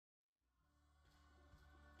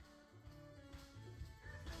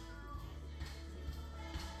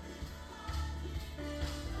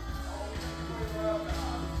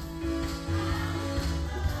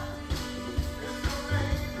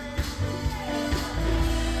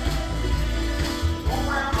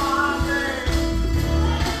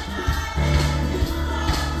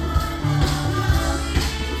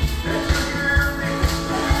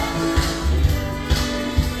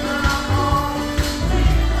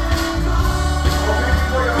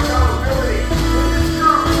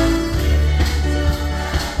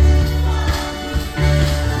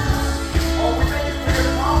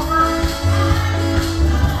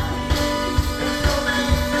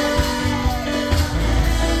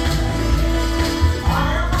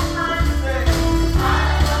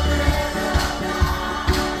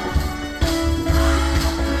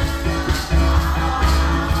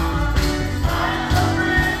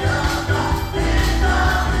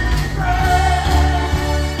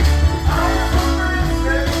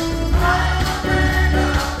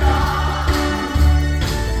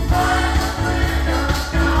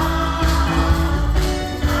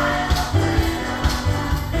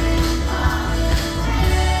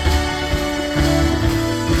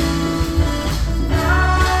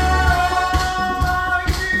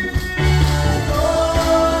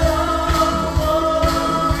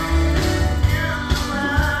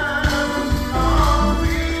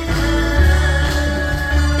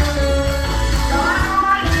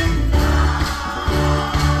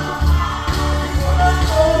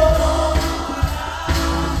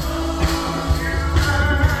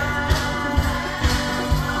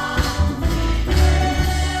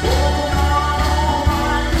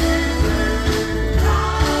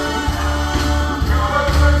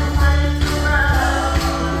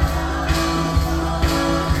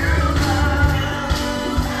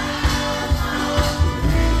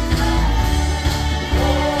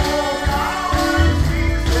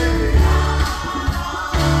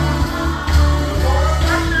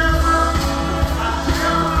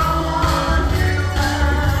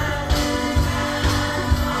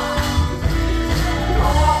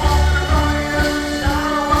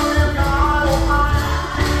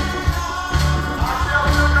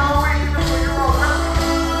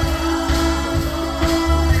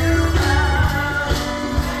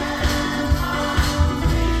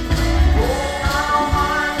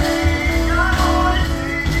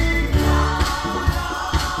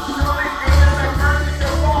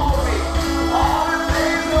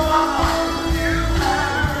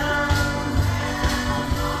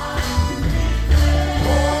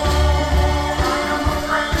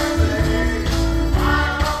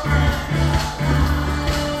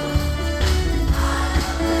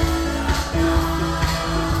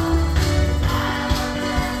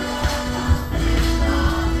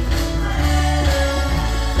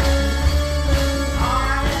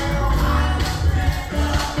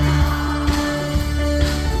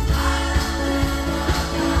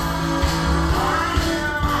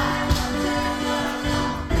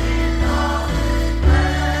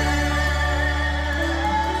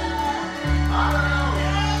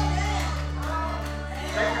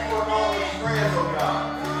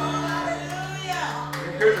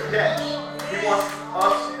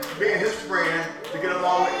get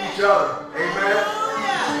along with each other. Amen.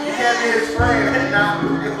 You can't be his friend and not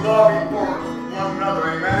love him for one another.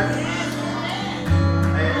 Amen.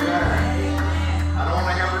 Amen. I don't want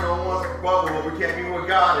to hammer no one's bubble, but we can't be with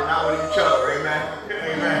God and not with each other. Amen.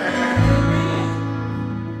 Amen.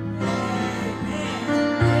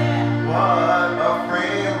 What a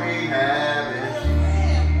friend we have in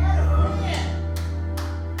Jesus.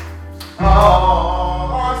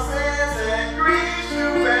 All our sins and griefs to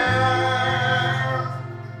bear.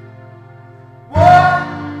 What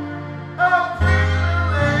a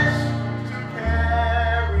privilege to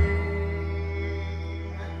carry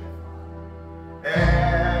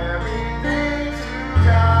everything to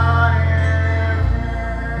God in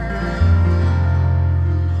prayer.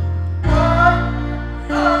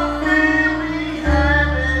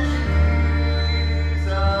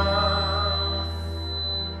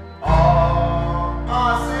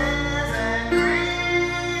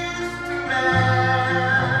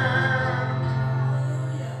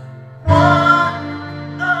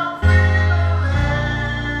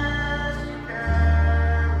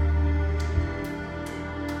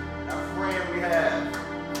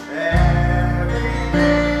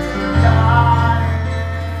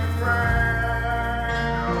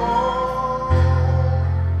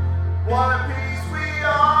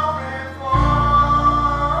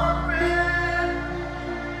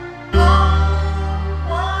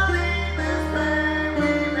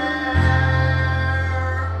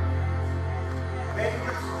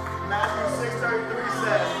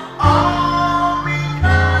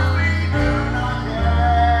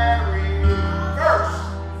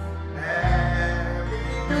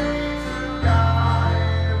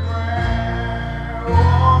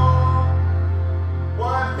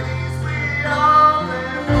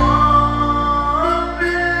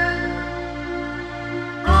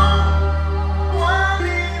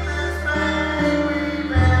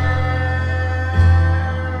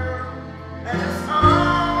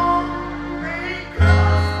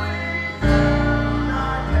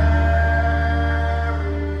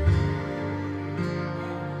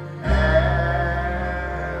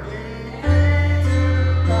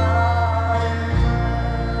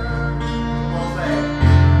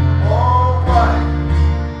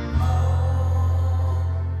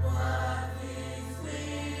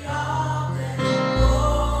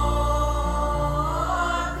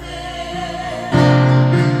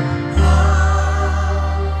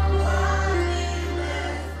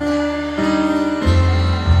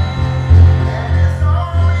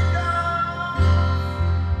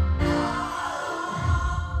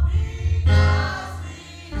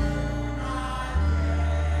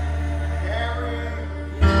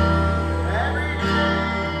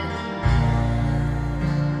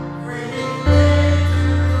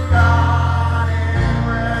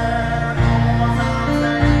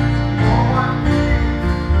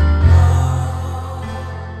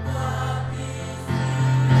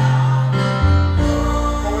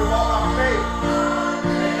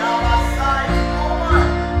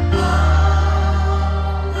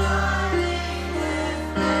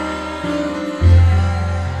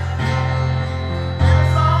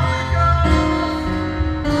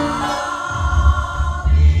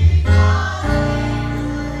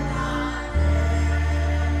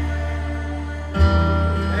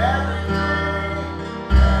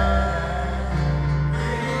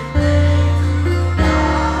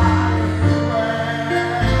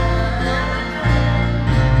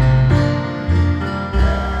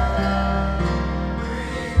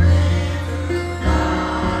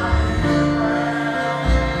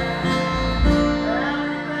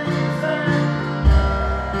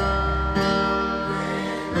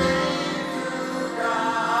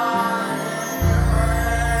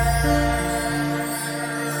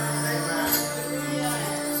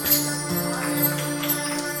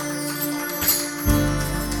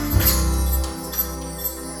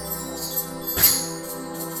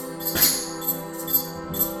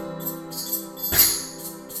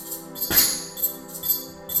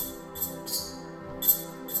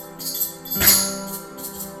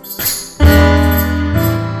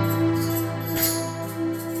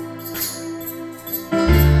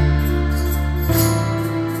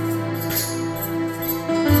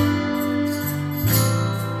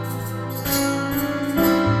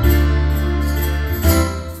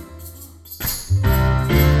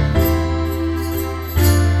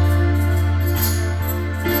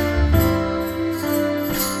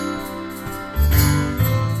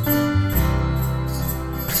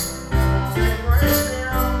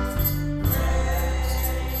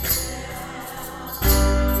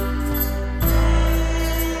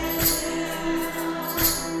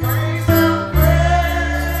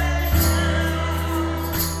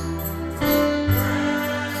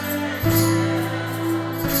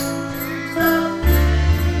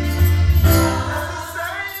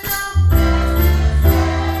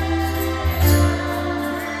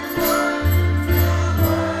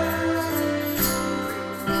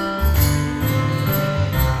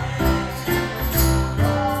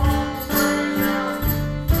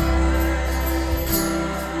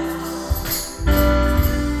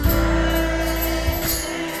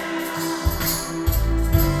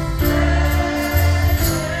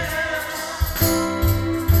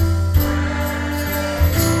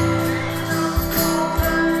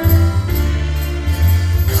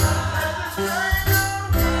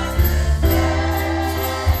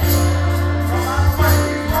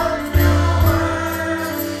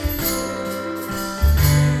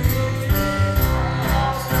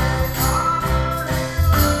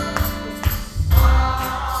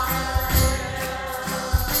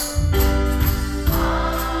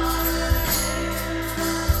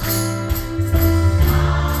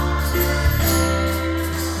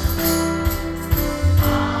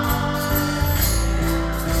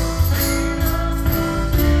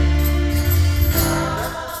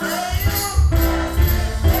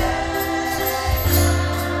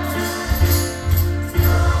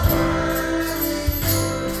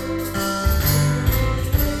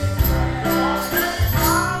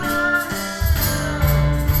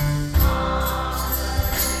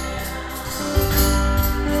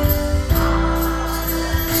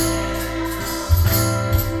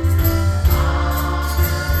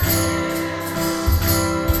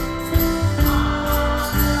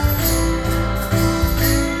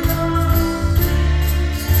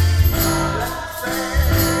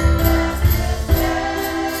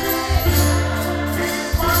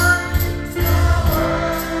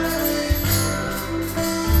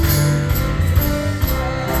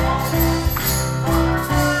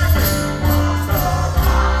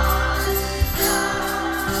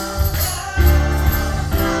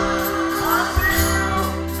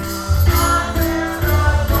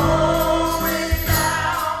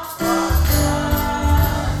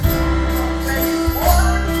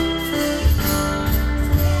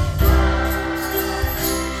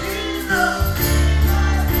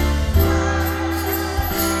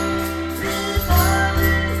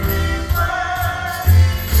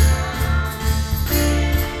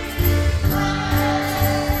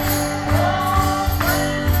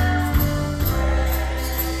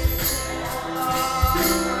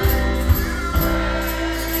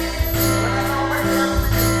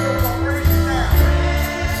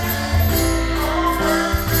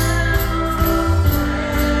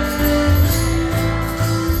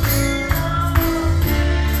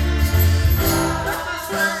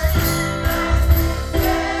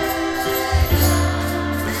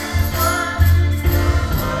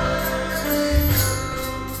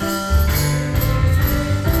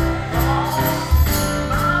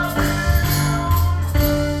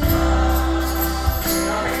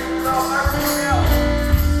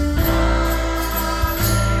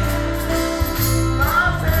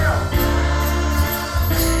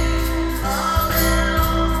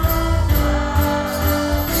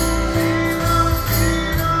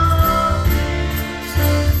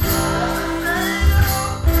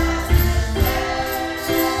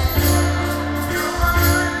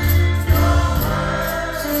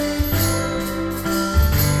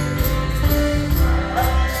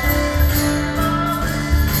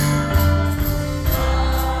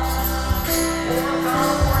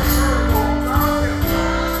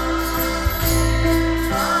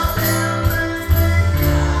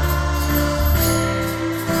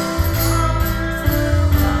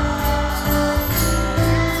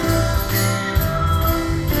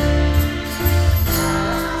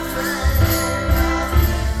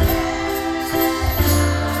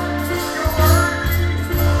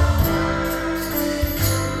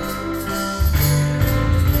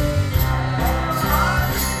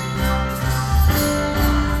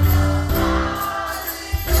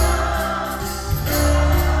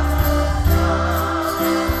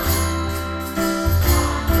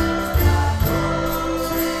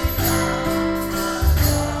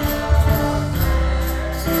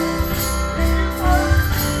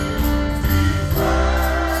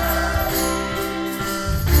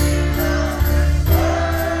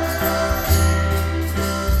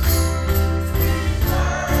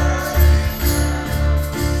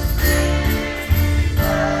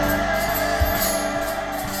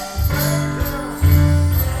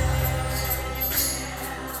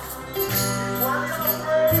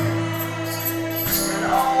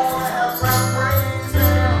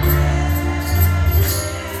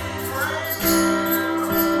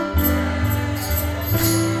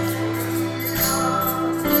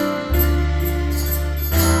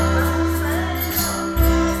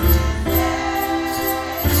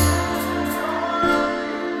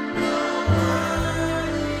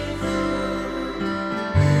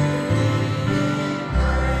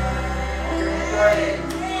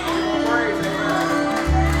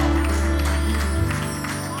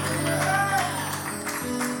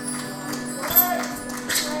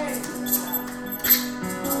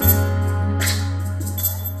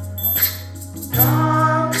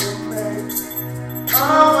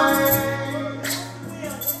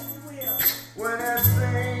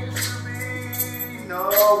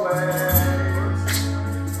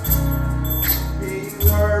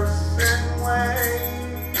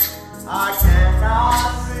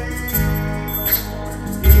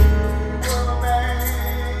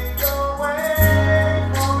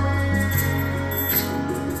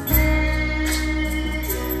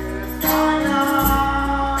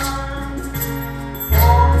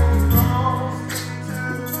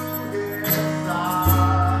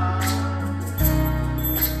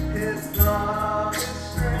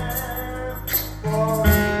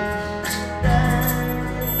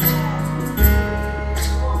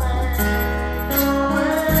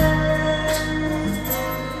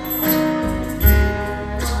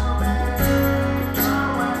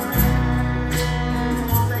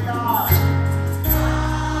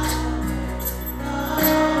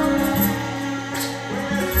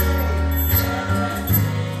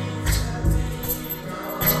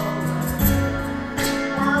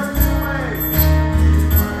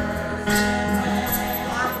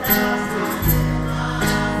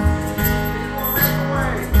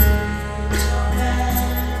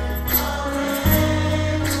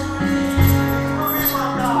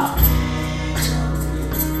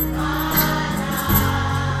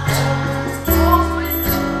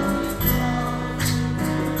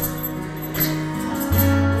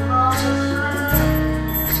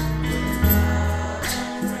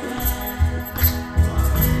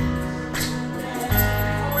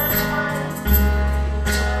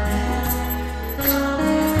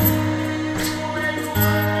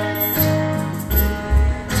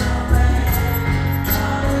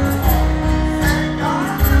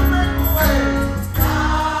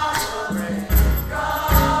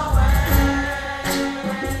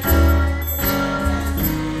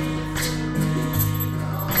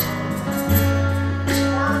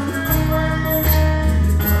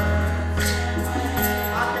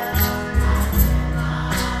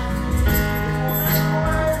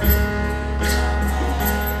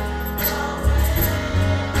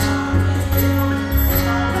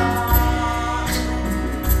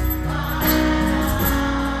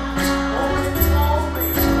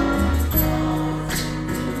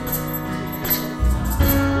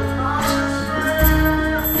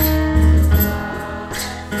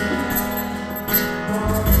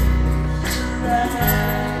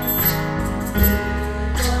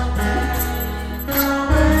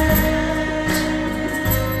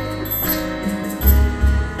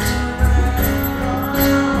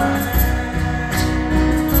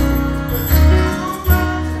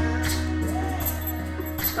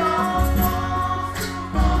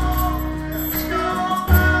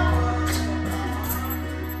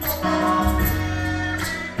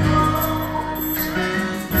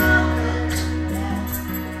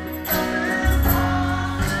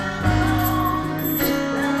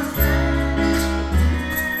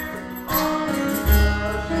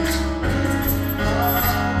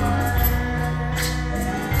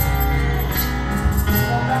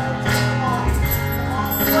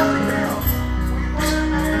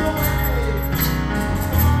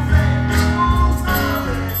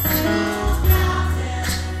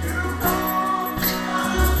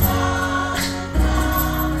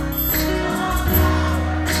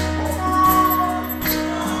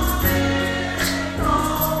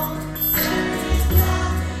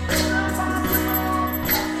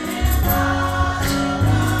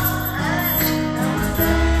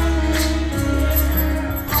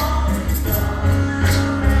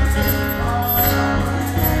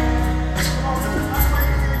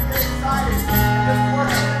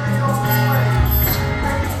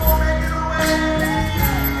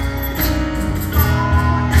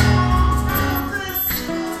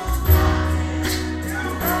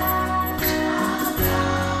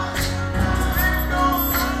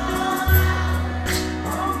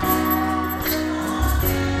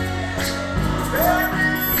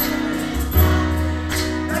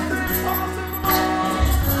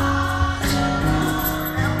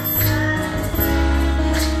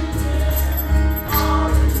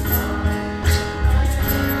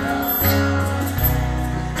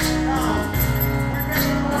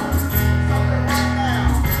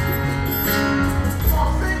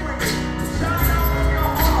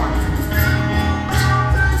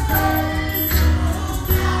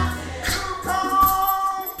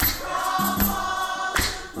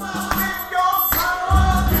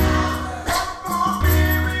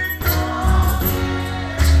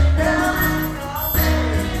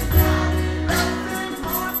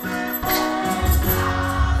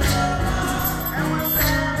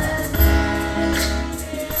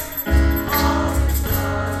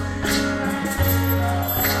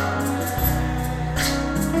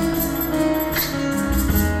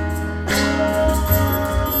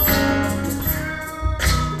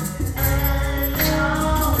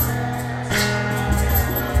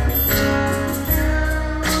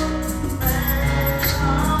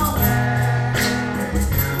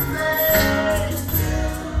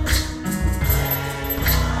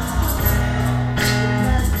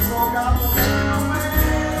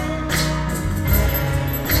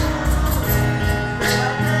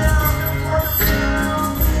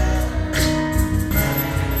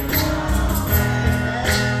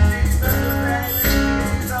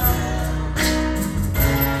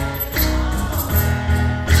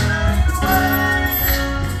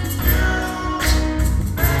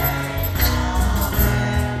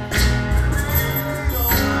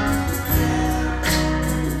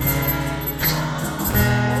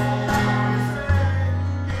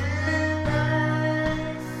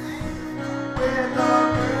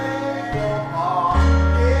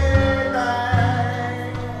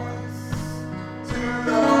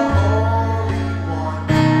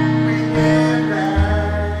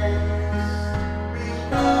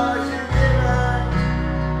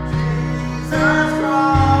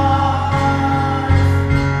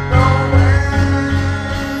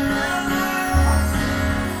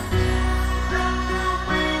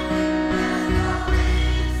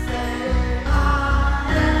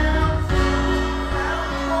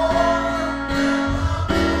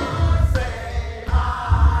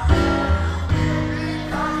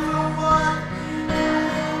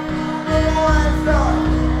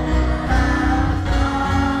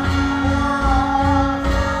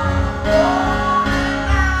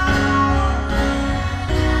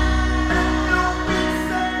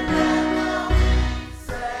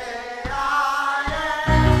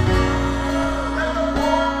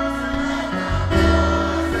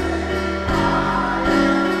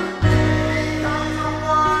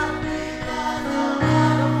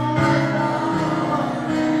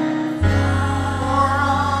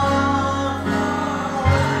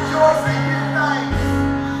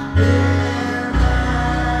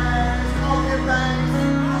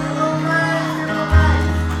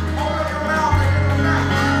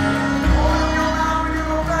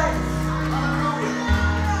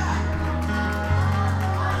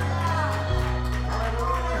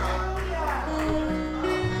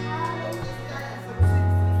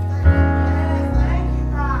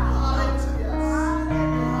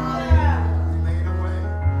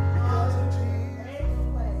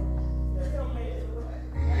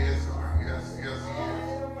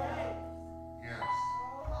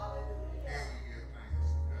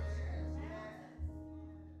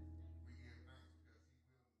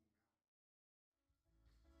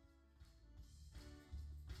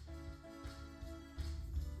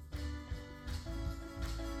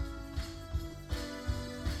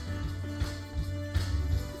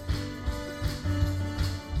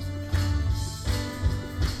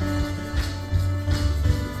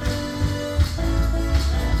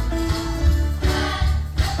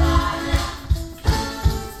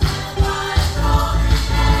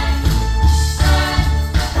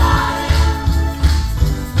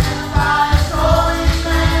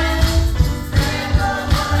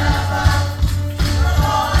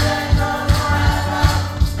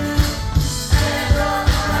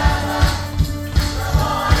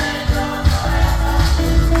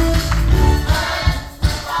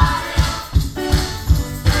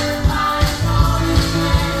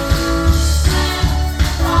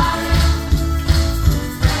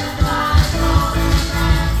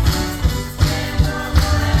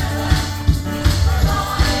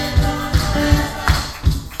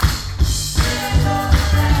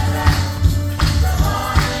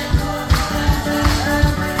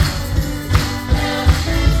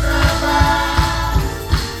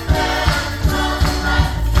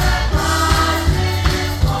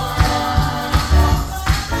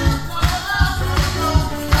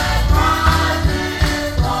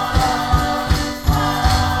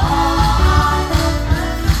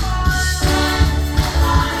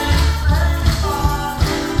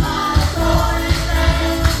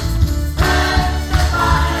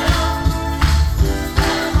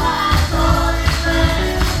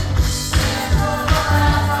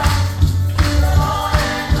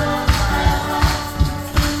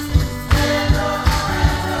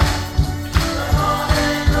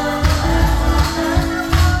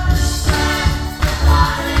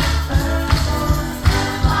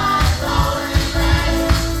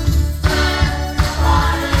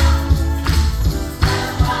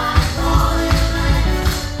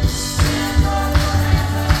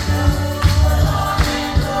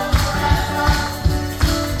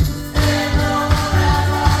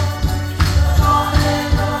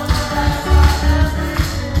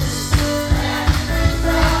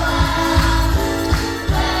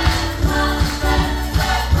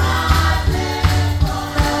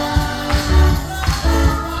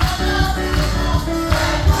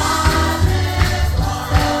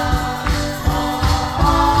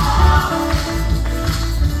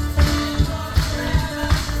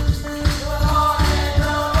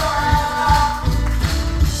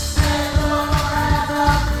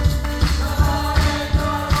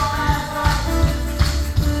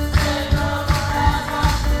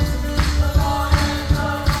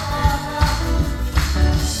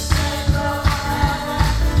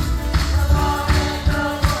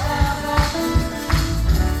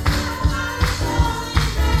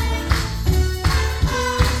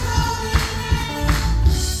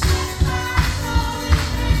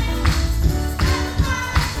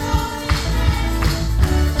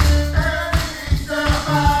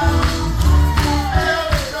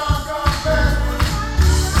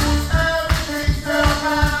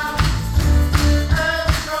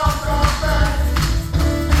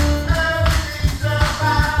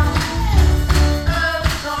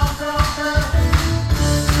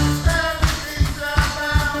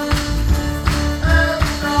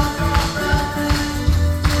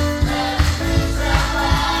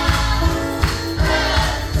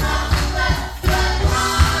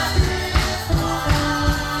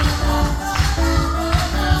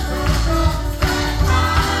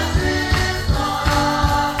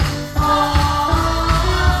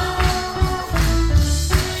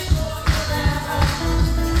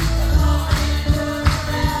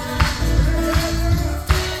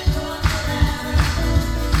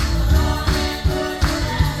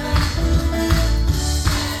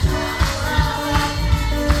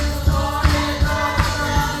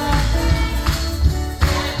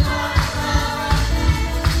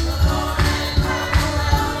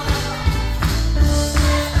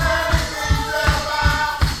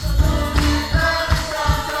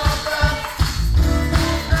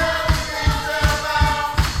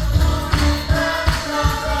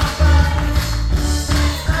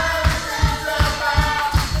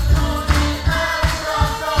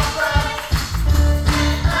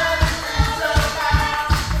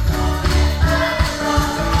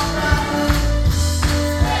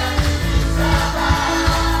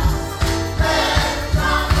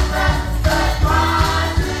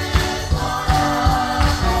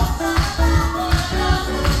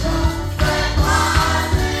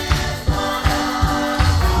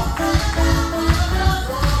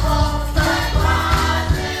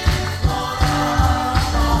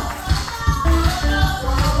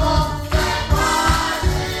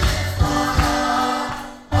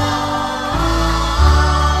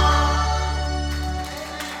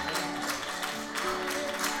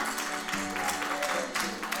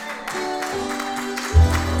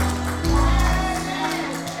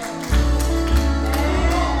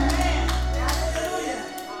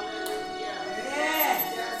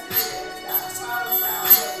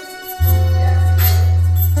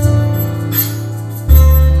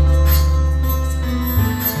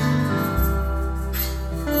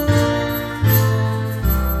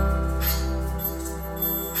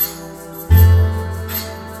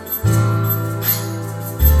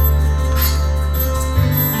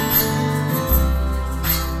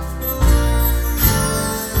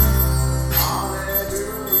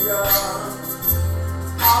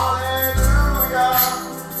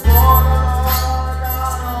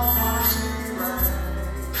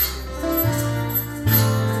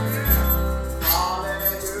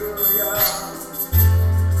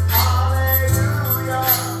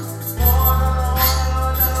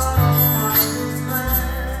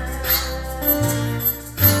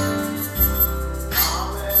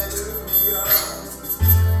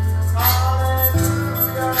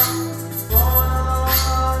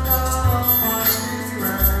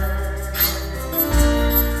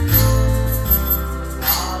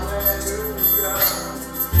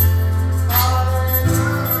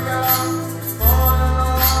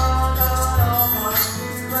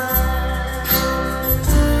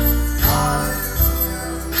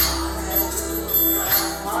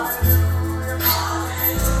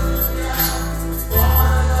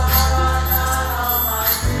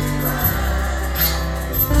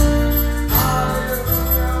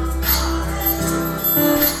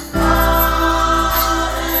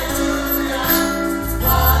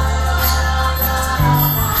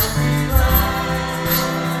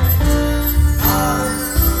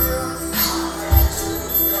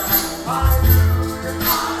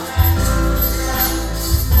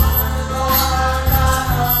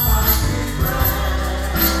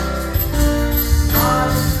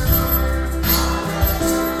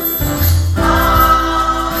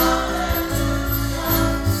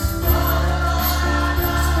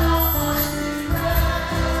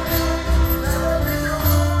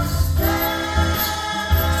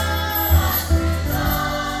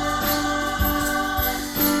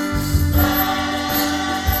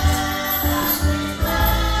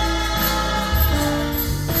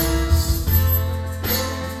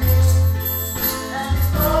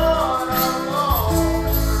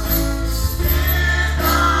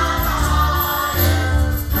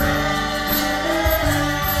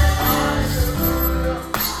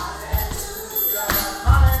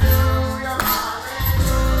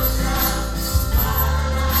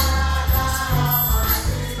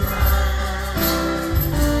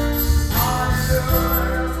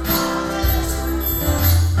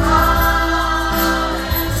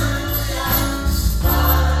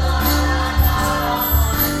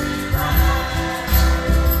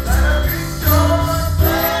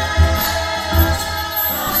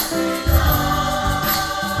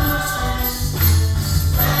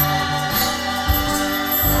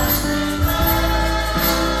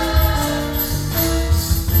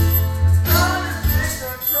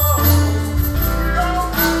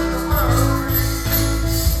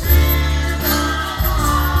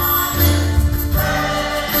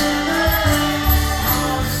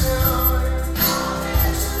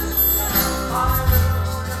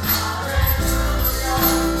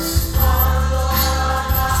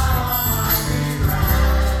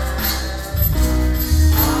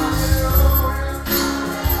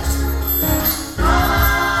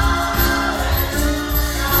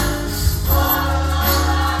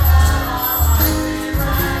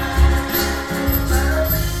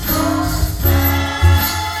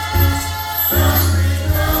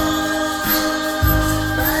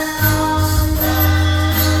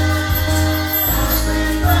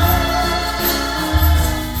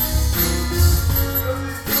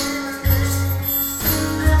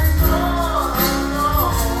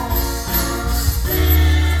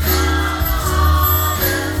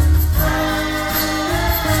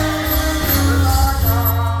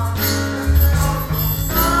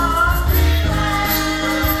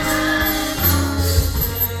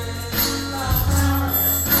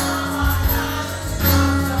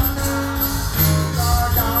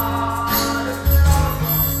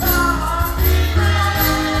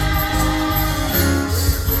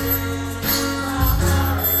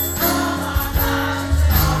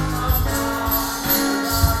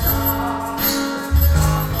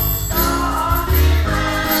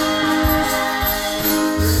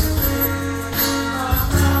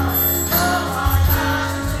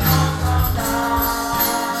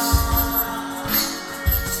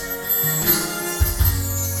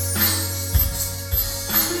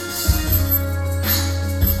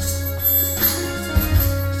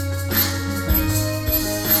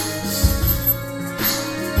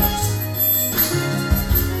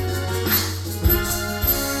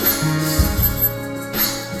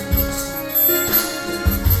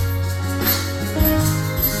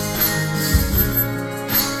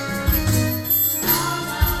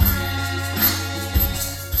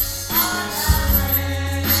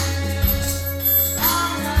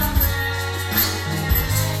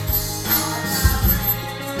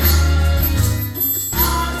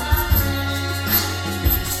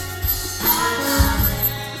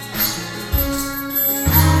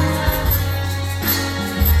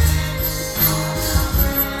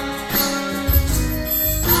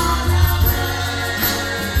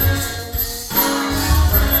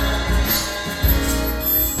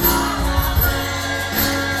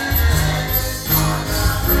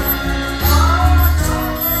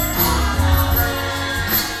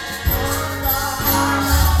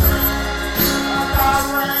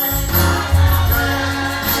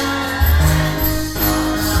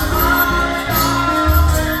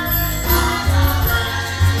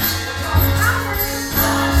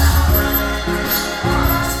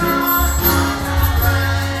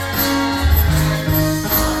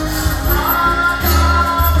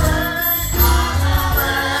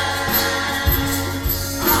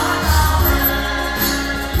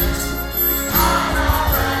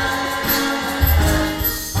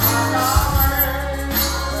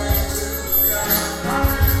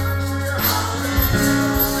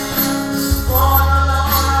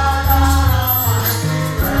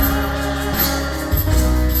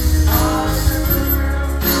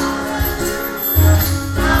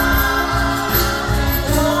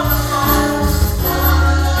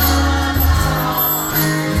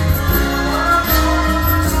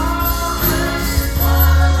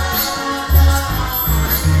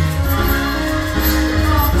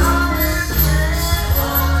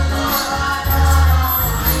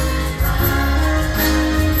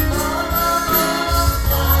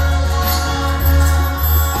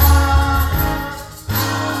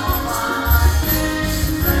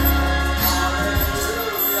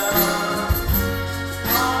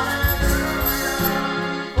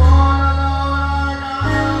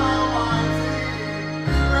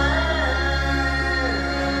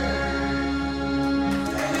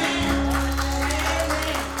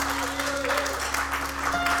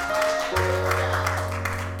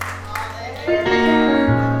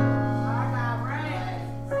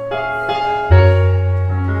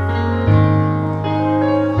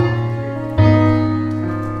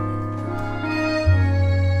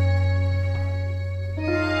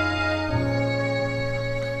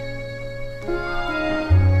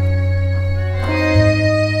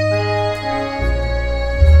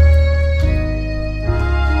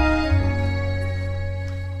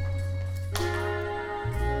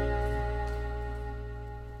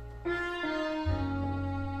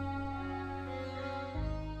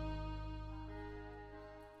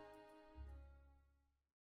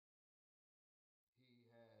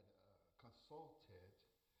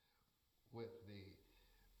 with the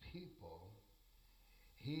people,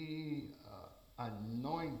 he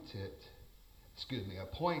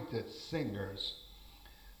appointed singers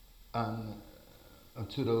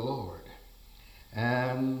unto the Lord,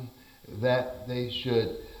 and that they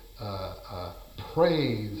should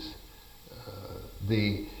praise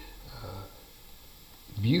the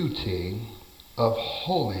beauty of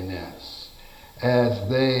holiness as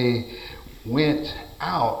they went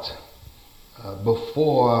out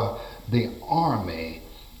before the army,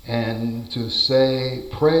 and to say,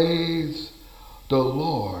 praise the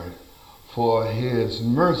Lord, for his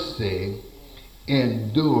mercy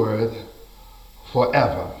endureth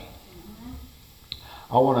forever.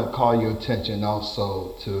 I want to call your attention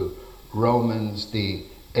also to Romans the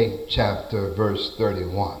 8th chapter verse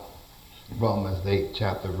 31. Romans the 8th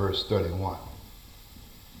chapter verse 31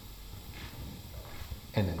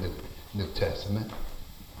 in the New Testament.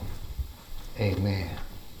 Amen.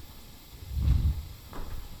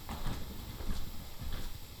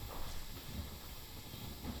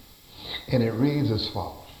 And it reads as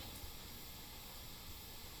follows.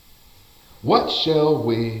 What shall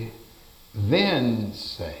we then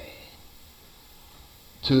say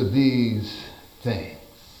to these things?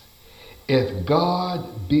 If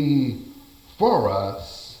God be for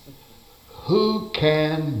us, who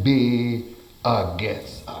can be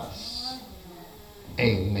against us?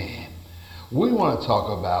 Amen. We want to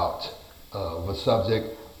talk about the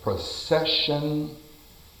subject, procession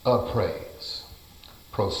of praise.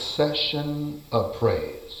 Procession of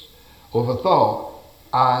praise. With a thought,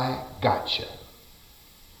 I gotcha.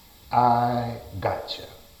 I gotcha.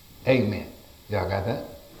 Amen. Y'all got that?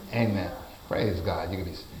 Amen. Praise God. You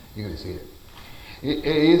can see it. It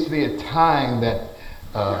is the time that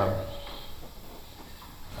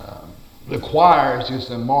the choirs used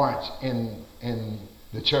to march in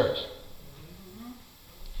the church.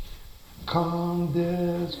 Come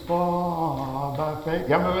this far by faith.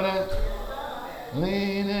 Y'all remember that?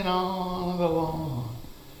 Leaning on the Lord.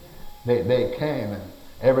 They came and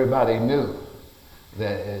everybody knew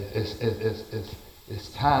that it's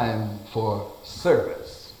time for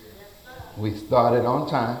service. We started on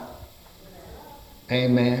time.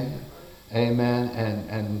 Amen. Amen.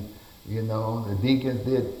 And you know, the deacons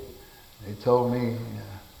they told me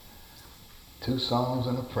 2 songs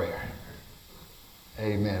and a prayer.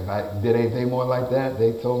 Amen. If I did anything more like that,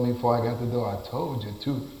 they told me before I got the door, I told you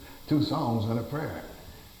two songs and a prayer.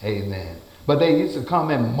 Amen. But they used to come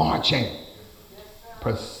in marching.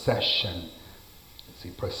 Procession.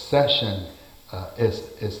 See, procession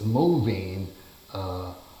is moving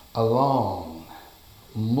along,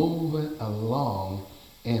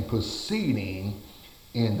 and proceeding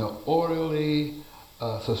in the orderly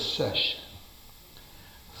succession.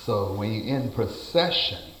 So when you're in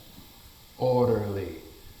procession, orderly.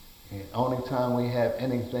 And only time we have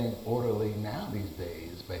anything orderly now these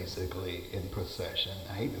days, basically, in procession,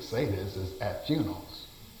 I hate to say this, is at funerals.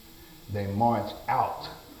 They march out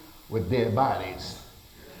with dead bodies.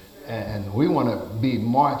 And we want to be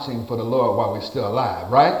marching for the Lord while we're still alive,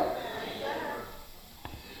 right?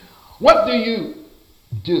 What do you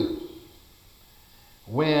do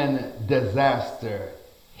when disaster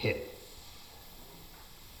hits?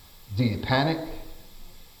 Do you panic?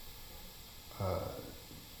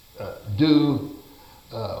 Do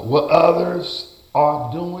what others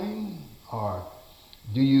are doing, or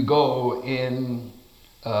do you go in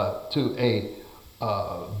to a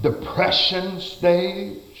depression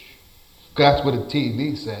stage? That's what the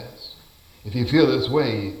TV says. If you feel this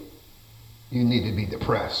way, you need to be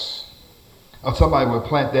depressed. Or somebody would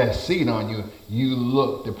plant that seed on you, you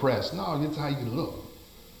look depressed. No, that's how you look.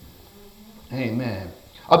 Amen.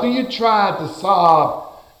 Or do you try to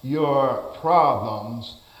solve your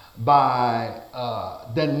problems by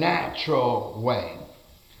the natural way?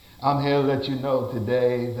 I'm here to let you know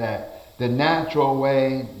today that the natural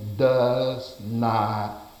way does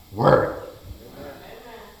not work.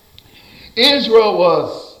 Israel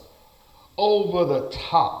was over the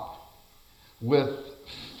top with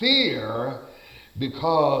fear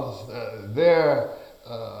because their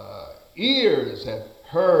ears had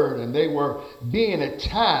heard and they were being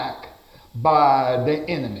attacked by the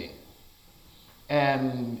enemy.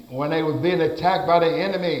 And when they were being attacked by the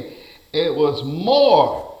enemy, it was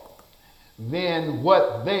more than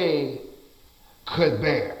what they could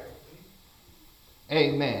bear.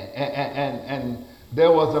 Amen. And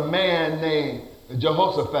there was a man named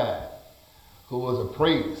Jehoshaphat who was a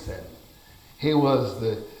priest, and he was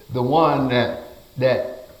the one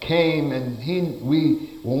that came, and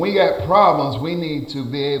when we got problems, we need to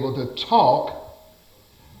be able to talk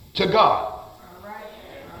to God.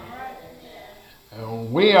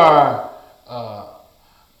 And we are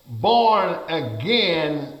born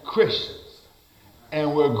again Christians,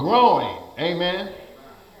 and we're growing. Amen.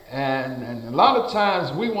 And a lot of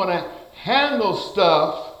times we want to handle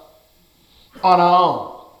stuff on our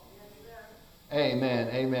own. Amen.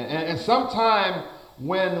 Amen. And sometimes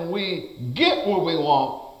when we get what we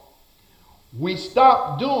want, we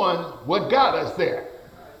stop doing what got us there.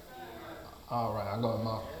 All right, I'm going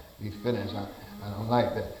to be finished. I don't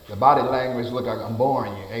like that. The body language look like I'm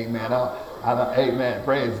boring you. Amen. Amen.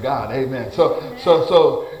 Praise God. Amen.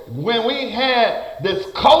 So when we had this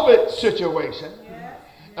COVID situation,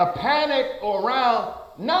 a panic around,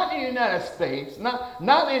 not in the United States,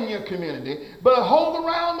 not in your community, but a whole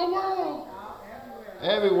around the world.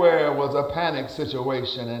 Everywhere was a panic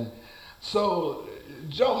situation. And so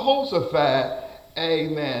Jehoshaphat,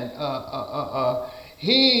 amen,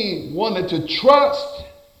 he wanted to trust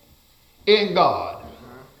in God.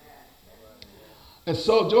 And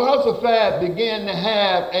so Jehoshaphat began to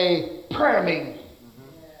have a prayer meeting.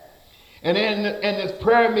 And in this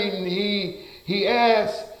prayer meeting, he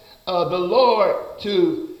asked the Lord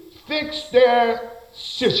to fix their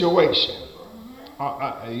situation.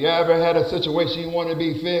 You ever had a situation you want to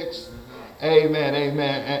be fixed? Amen,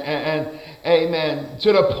 amen, and amen.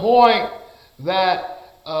 To the point that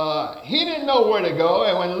he didn't know where to go.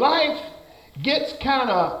 And when life gets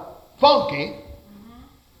kind of funky,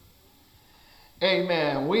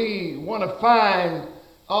 amen, we want to find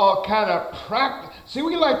all kind of practice. See,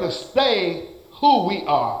 we like to stay who we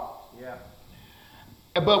are. Yeah.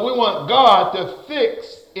 But we want God to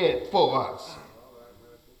fix it for us.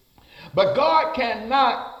 But God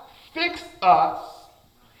cannot fix us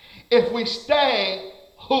if we stay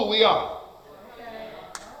who we are.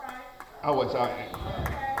 I was sorry.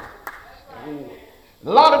 A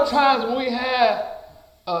lot of times when we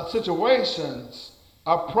have situations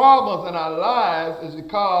or problems in our lives is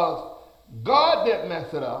because God didn't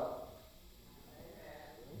mess it up.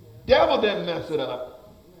 Devil didn't mess it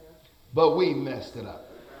up. But we messed it up.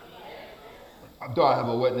 Do I have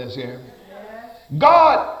a witness here?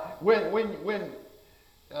 God, when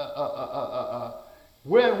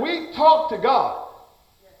we talk to God,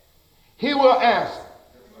 He will answer.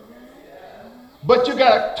 But you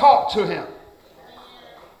got to talk to Him.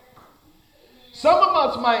 Some of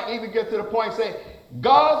us might even get to the point and say,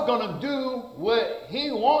 God's going to do what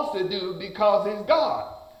He wants to do because He's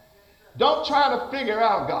God. Don't try to figure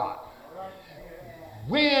out God.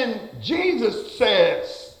 When Jesus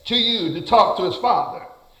says to you to talk to His Father,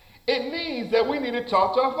 it means that we need to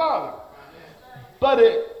talk to our Father. But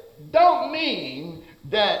it don't mean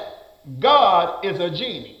that God is a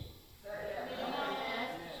genie.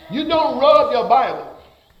 You don't rub your Bible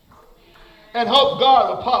and hope God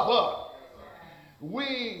will pop up.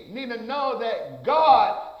 We need to know that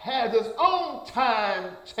God has His own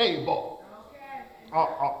timetable.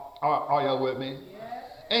 Are y'all with me?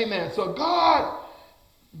 Amen. So God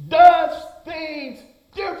does things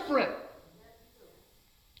different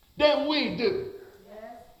than we do.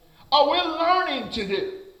 Or we're learning to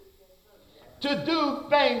do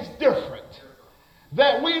things different.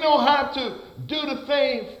 That we don't have to do the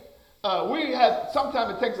things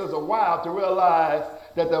sometimes it takes us a while to realize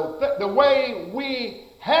that the way we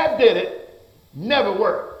have did it never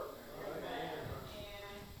worked.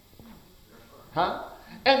 Huh?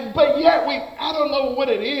 But yet I don't know what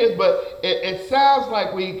it is, but it sounds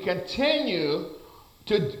like we continue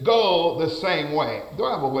to go the same way. Do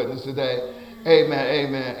I have a witness today? Amen,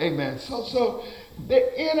 amen, amen. So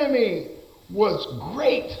the enemy was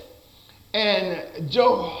great. And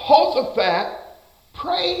Jehoshaphat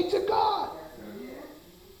prayed to God.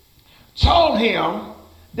 Told him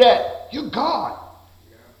that you're God.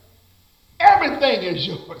 Everything is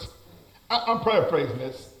yours. I'm paraphrasing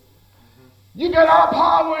this. You got all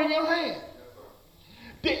power in your hand.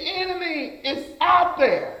 The enemy is out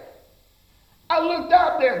there. I looked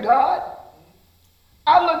out there, God.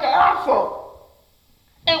 I look at our folk,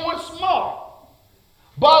 and we're small.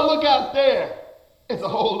 But I look out there, it's a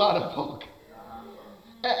whole lot of folk.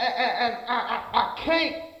 And I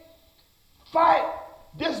can't fight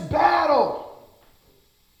this battle.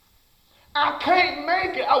 I can't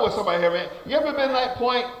make it. I wish somebody hear me. You ever been at that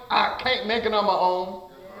point? I can't make it on my own.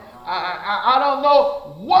 I don't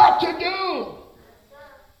know what to do.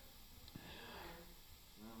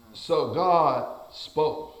 So God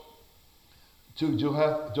spoke to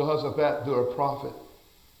Jehoshaphat through a prophet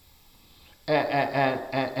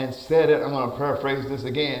and said it. I'm going to paraphrase this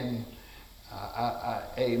again.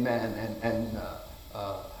 Amen. And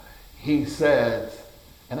he says,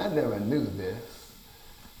 and I never knew this.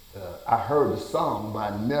 I heard the song,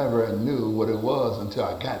 but I never knew what it was until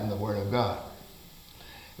I got in the Word of God.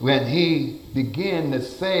 when he began to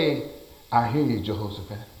say, I hear you,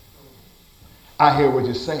 Jehoshaphat. I hear what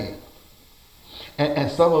you're saying. And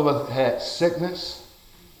some of us had sickness,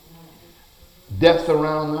 death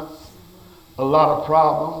around us, a lot of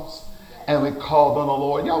problems, and we called on the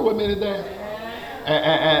Lord. Y'all with me today? And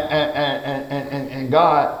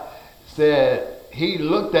God said, he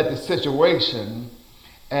looked at the situation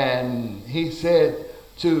and he said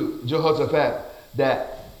to Jehoshaphat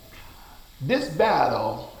that this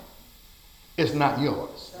battle is not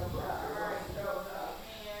yours.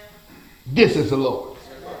 This is the Lord's.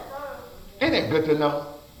 Isn't it good to know?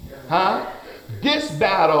 Huh? This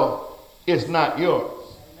battle is not yours,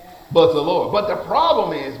 but the Lord. But the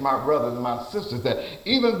problem is, my brothers and my sisters, that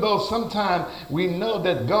even though sometimes we know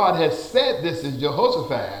that God has said this is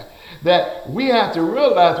Jehoshaphat, that we have to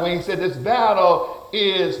realize when he said this battle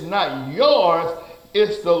is not yours,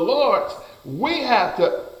 it's the Lord's. We have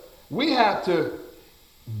to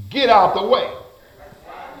get out the way.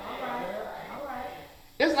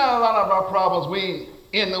 It's not a lot of our problems we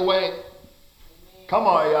in the way. Come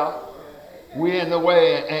on, y'all. We in the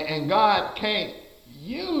way, and God can't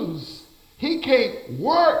he can't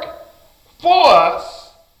work for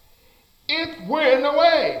us if we're in the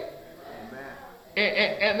way.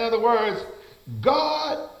 In other words,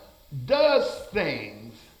 God does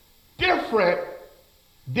things different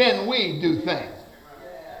than we do things.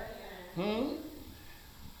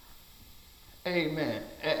 Amen.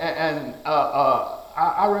 And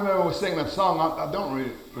I remember singing a song. I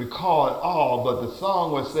don't recall it all, but the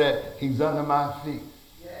song was said, he's under my feet.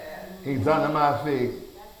 He's under my feet.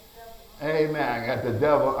 Amen. I got the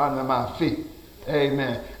devil under my feet.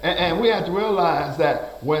 Amen. And we have to realize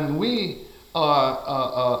that when we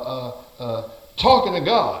are talking to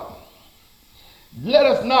God, let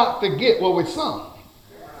us not forget what we sung.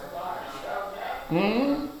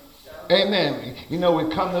 Amen. You know, we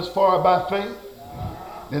come this far by faith.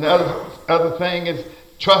 And the other thing is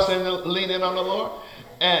trusting and leaning on the Lord.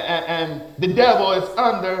 And the devil is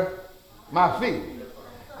under my feet.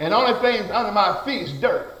 And the only thing that's under my feet is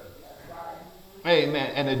dirt.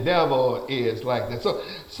 Amen. And the devil is like that. So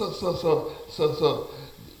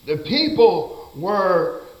the people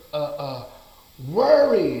were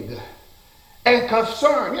worried and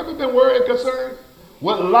concerned. You ever been worried and concerned?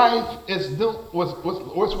 What life is doing,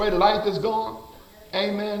 which way life is going?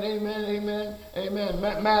 Amen, amen, amen, amen.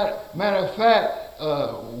 Matter of fact,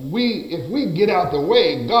 if we get out the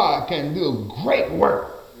way, God can do great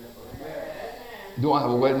work. Do I have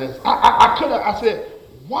a witness? I said,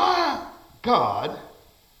 why, God,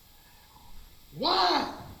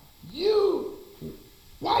 why you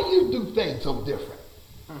do things so different?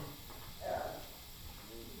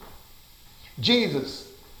 Jesus,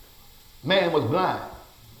 man was blind.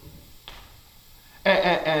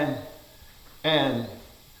 And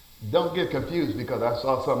don't get confused, because I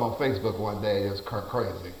saw something on Facebook one day. It was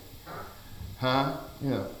crazy. Huh?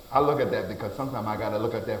 You know, I look at that because sometimes I got to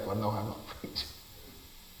look at that for I know how I'm going to preach.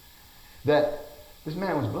 That this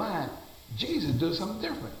man was blind. Jesus did something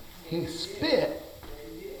different. He spit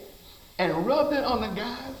and rubbed it on the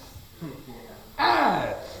guy's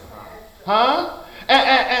eyes. Huh?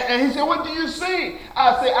 And he said, what do you see?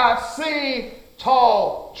 I said, I see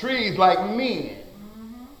tall trees like men.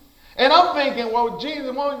 And I'm thinking, well,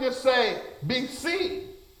 Jesus won't just say, be seen.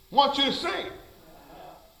 Want you to see.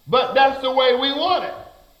 But that's the way we want it.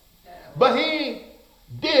 But he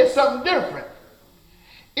did something different.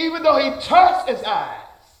 Even though he touched his eyes,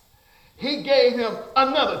 he gave him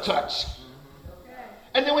another touch.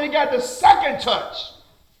 And then when he got the second touch,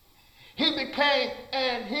 he became,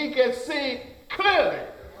 and he could see clearly.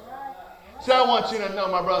 So I want you to know,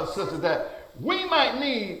 my brothers and sisters, that we might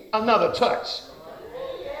need another touch.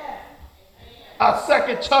 A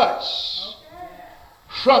second touch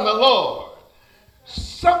from the Lord.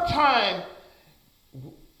 Sometimes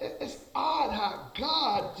it's odd how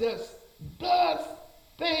God just does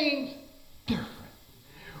things different.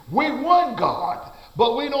 We want God,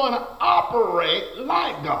 but we don't want to operate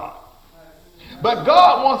like God. But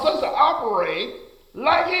God wants us to operate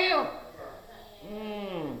like him.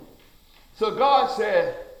 So God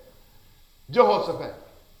said, Jehoshaphat,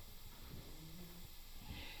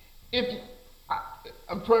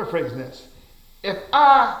 I'm paraphrasing this. If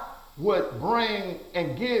I would bring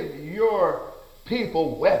and give your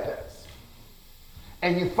people weapons,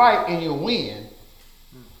 and you fight and you win,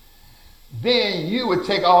 then you would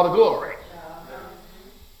take all the glory.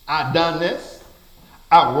 I've done this.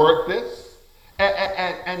 I worked this.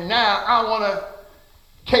 And now I want to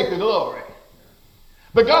take the glory.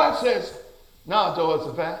 But God says, no,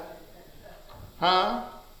 Jehoshaphat. Huh?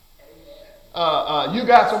 You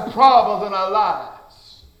got some problems in our lives.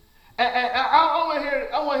 And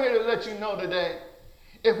I want here to let you know today,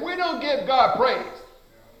 if we don't give God praise,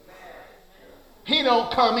 he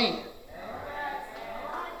don't come in.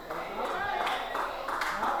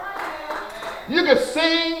 You can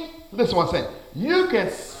sing, listen what I'm saying, you can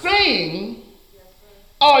sing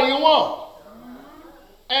all you want.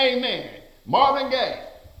 Amen. Marvin Gaye.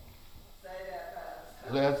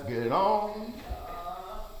 Let's get it on.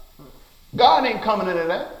 God ain't coming into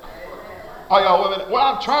that. Are y'all with me? What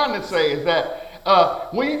I'm trying to say is that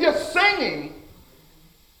when you're just singing,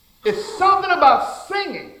 it's something about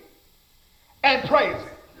singing and praising.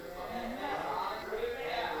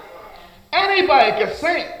 Anybody can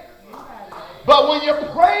sing. But when you're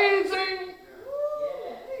praising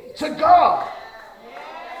to God,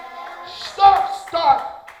 stuff starts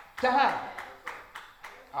to happen.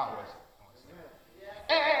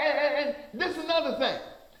 And this is another thing.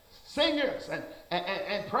 Singers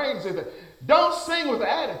and praisers, don't sing with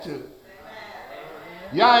attitude.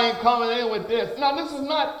 Y'all ain't coming in with this. No, this is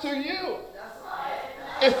not to you.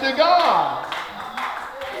 It's to God.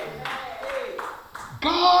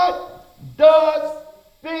 God does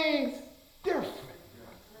things different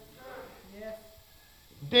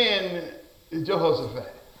than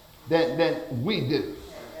Jehoshaphat, than we do.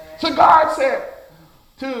 So God said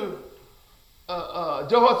to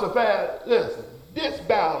Jehoshaphat, listen, this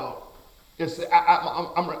battle is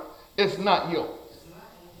it's not yours.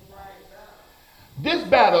 This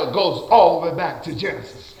battle goes all the way back to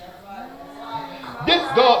Genesis. This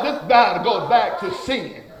battle goes back to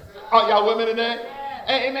sin. Are y'all with me today?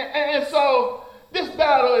 And so this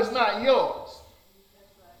battle is not yours.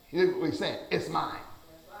 Here's what he's saying. It's mine.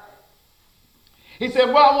 He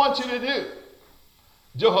said, what I want you to do,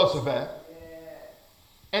 Jehoshaphat,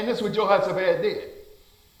 and this is what Jehoshaphat did.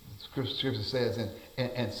 Scripture says in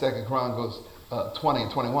 2 Chronicles 20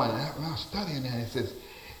 and 21, and I was studying that, it says,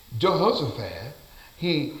 Jehoshaphat,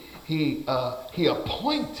 he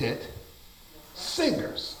appointed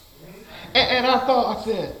singers. And I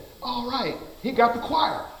said, all right, he got the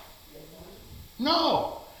choir.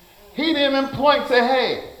 No, he didn't appoint, say,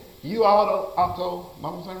 hey, you alto,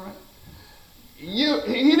 mama saying right? He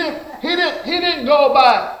didn't go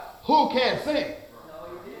by who can sing.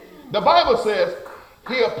 The Bible says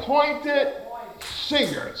he appointed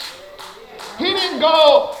singers. He didn't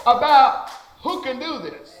go about who can do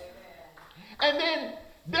this. And then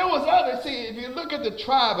there was others. See, if you look at the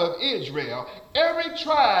tribe of Israel, every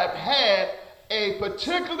tribe had a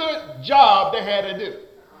particular job they had to do.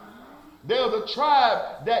 There was a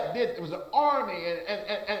tribe that did, it was an army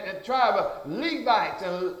and tribe of Levites,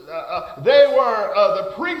 and they were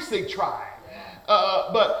the priestly tribe.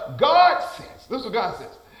 But God says, this is what God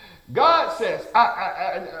says. God says,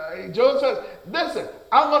 Job says, listen,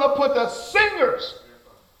 I'm going to put the singers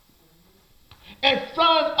in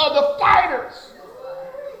front of the fighters.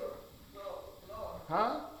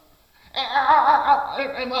 Huh?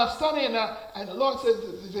 And I'm studying, and the Lord says,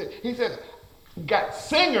 he says, got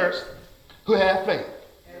singers who have faith.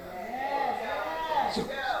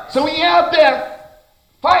 So when you're out there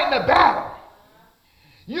fighting a battle,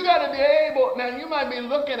 you got to be able, now you might be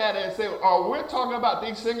looking at it and say, oh, we're talking about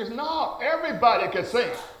these singers. No, everybody can sing.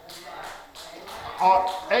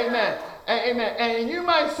 Amen. Amen. And you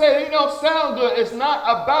might say, it don't sound good. It's not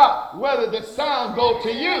about whether the sound go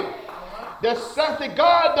to you. There's something,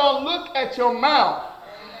 God don't look at your mouth.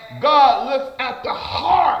 God looks at the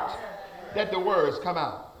heart that the words come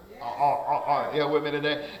out. Yeah, with me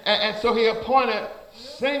today. And so he appointed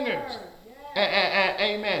singers.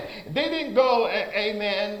 Amen. They didn't go,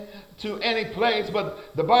 amen, to any place,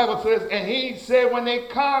 but the Bible says, and he said when they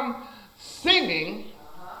come singing,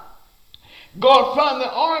 go in front of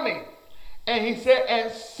the army. And he said,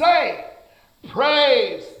 and say,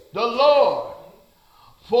 praise the Lord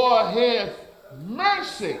for his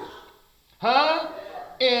mercy.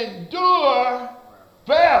 Endure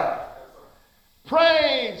forever.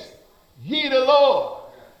 Praise ye the Lord.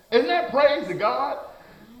 Isn't that praise to God?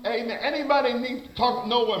 Amen. Anybody need to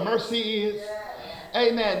know what mercy is?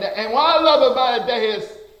 Amen. And what I love about it, that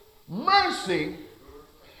his mercy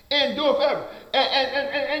endure forever.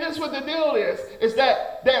 And that's what the deal is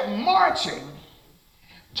that they're marching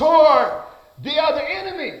toward the other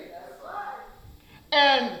enemy.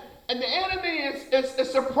 And the enemy is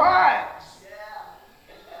surprised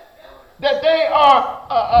that they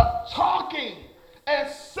are talking and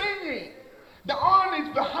singing. The army's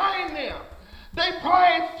behind them. They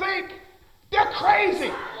probably think they're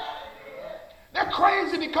crazy. They're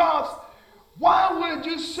crazy because why would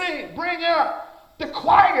you bring out the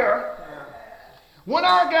choir when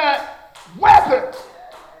I got weapons?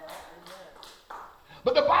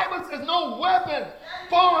 But the Bible says no weapon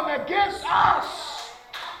formed against us,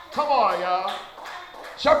 come on, y'all,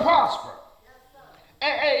 shall prosper.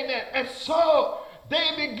 Amen. And so they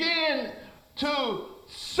begin to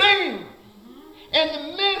sing. In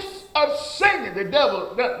the midst of singing, the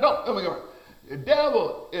devil, the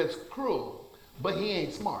devil is cruel, but he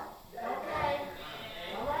ain't smart. Okay.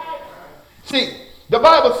 See, the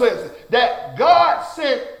Bible says that God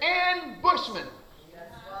sent ambushmen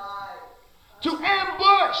to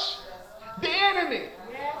ambush the enemy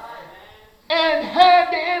and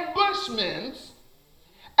had the ambushments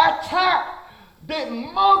attack the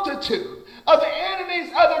multitude of the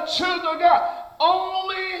enemies of the children of God.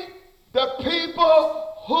 Only the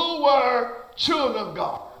people who were children of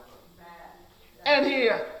God. And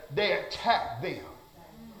here they attacked them.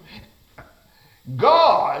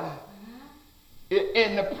 God,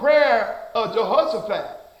 in the prayer of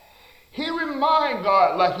Jehoshaphat, he reminded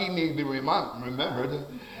God, like he needs to be remembered,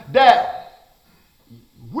 that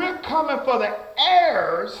we're coming for the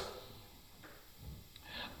heirs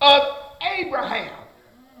of Abraham.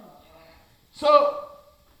 So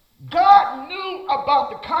God knew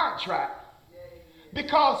about the contract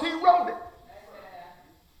because he wrote it.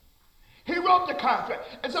 He wrote the contract.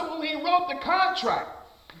 And so when he wrote the contract,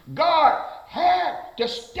 God had to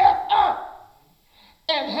step up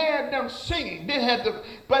and had them singing.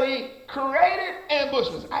 But he created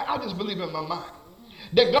ambushments. I just believe in my mind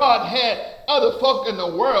that God had other folk in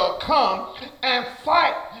the world come and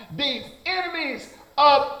fight these enemies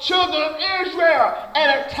of children of Israel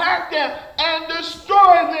and attack them and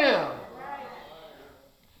destroy them.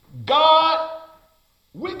 God,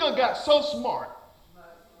 we done got so smart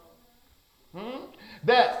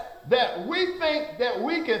that we think that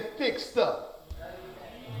we can fix stuff.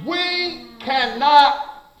 We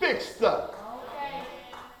cannot fix stuff.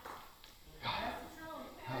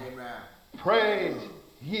 Amen. Praise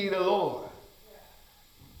ye the Lord.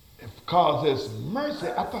 Because his mercy,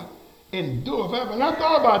 I thought, endure forever. And I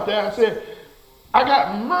thought about that. I said, I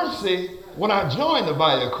got mercy when I joined the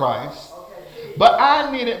body of Christ, but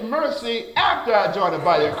I needed mercy after I joined the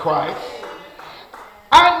body of Christ.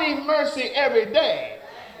 I need mercy every day.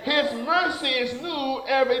 His mercy is new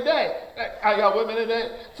every day. Are y'all with me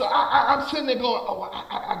today? So I'm sitting there going,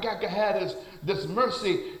 I got to have this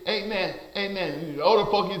mercy. Amen. Amen. The older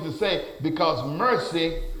folk used to say, because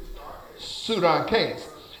mercy suit our case.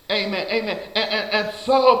 Amen. Amen. And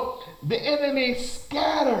so the enemy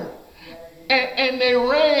scattered and they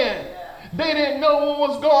ran. They didn't know what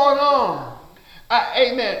was going on.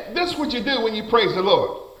 Amen. This is what you do when you praise the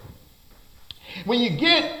Lord. When you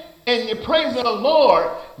get and you praise the Lord,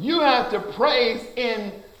 you have to praise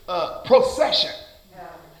in procession.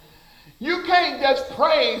 You can't just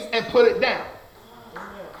praise and put it down.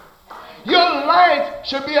 Your life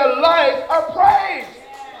should be a life of praise.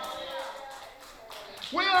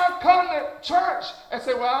 We don't come to church and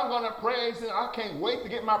say, well, I'm going to praise and I can't wait to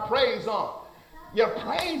get my praise on. Your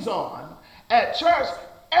praise on at church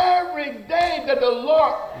every day that the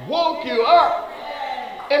Lord woke you up.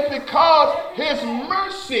 It's because his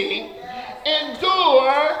mercy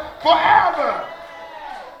endure forever.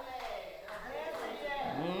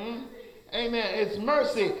 Amen. It's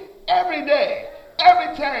mercy every day,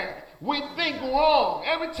 every time we think wrong,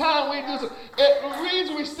 every time we do something. The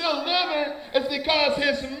reason we're still living is because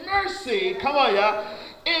his mercy, come on y'all,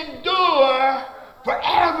 endure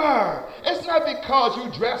forever. It's not because you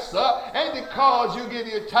dress up, ain't because you give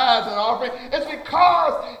your tithes and offering. It's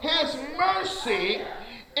because his mercy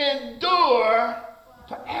endure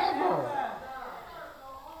forever.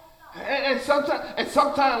 And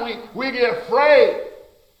sometimes we get afraid.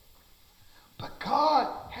 But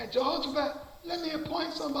God had Jehoshaphat, let me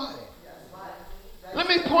appoint somebody. Let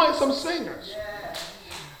me appoint some singers.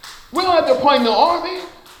 We don't have to appoint the army.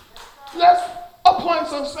 Let's appoint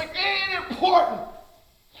some singers. It ain't important.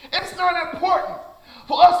 It's not important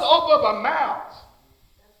for us to open up our mouths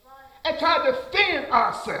and try to defend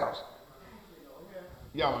ourselves.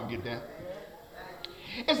 Y'all want to get that?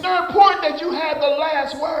 It's not important that you have the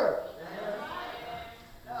last word.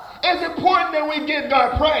 It's important that we give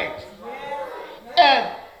God praise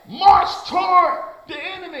and march toward the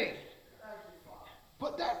enemy.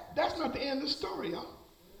 But that's not the end of the story, y'all.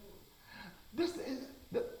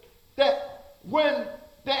 That when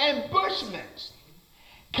the ambushments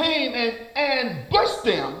came and ambushed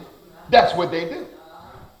them, that's what they do.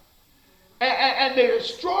 And they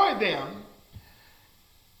destroyed them.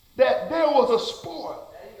 That there was a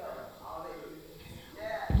spoil.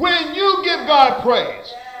 When you give God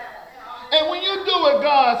praise, and when you do what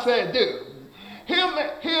God said do, He'll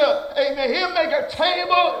make a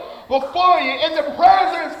table before you in the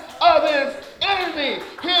presence of his enemy.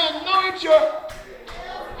 He'll anoint your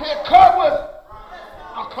You're covered with.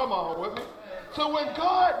 Oh, come on with me. So when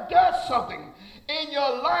God does something in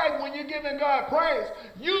your life, when you're giving God praise,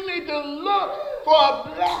 you need to look for a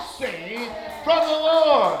blessing from the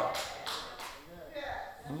Lord.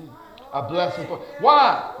 A blessing for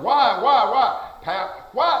why? Why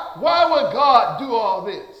would God do all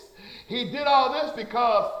this? He did all this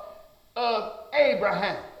because of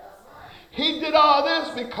Abraham. He did all this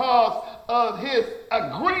because of his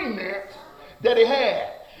agreement that he had.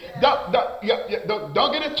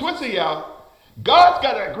 Don't get it twisted, y'all. God's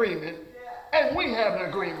got an agreement, and we have an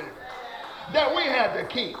agreement that we have to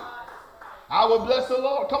keep. I will bless the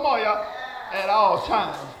Lord. Come on, y'all. At all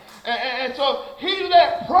times. And so he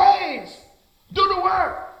let praise do the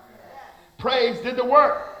work. Praise did the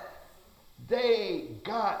work. They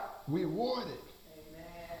got rewarded.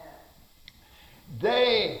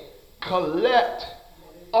 They collect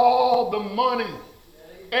all the money,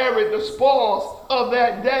 the spoils of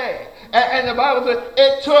that day. And the Bible says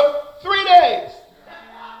it took 3 days.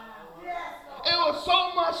 It was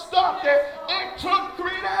so much stuff that it took 3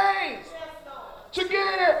 days to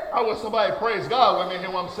get it. I wish somebody praise God with me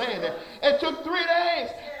here when I'm saying that. It took 3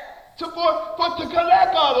 days to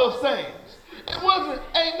collect all those things. It wasn't,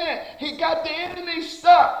 amen. He got the enemy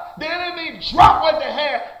stuck. The enemy dropped what they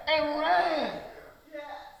had and ran.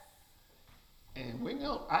 And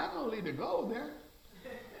I ain't gonna leave the gold there.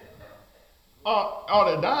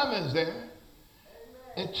 Or the diamonds there.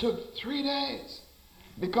 It took 3 days.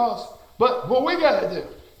 But what we gotta do,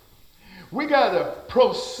 we gotta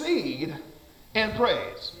proceed in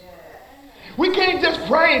praise. We can't just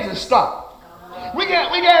praise and stop. We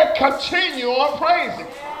got to continue on praising.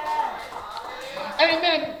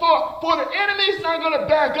 Amen. For the enemy's not going to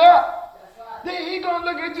back up. Then he's going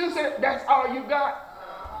to look at you and say, that's all you got.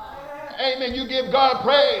 Amen. You give God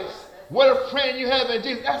praise. What a friend you have in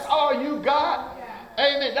Jesus. That's all you got.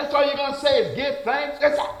 Amen. That's all you're going to say is give thanks.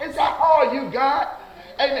 Is that all you got?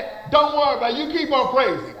 Amen. Don't worry about it. You keep on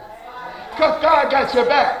praising. Because God got your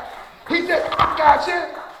back. He said, I got you.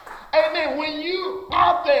 Amen. When you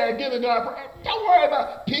out there giving God praise, don't worry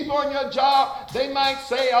about people on your job. They might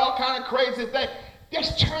say all kind of crazy things.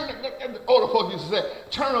 Just turn it. The older folks used to say,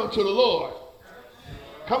 turn over to the Lord.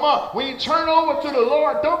 Come on. When you turn over to the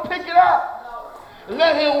Lord, don't pick it up.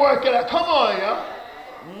 Let him work it out. Come on, y'all.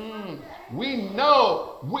 We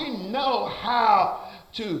know how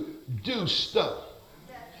to do stuff.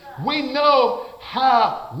 We know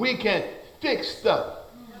how we can fix stuff.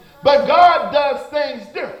 But God does things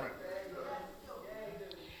different.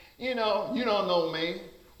 You don't know me.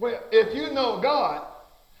 Well, if you know God,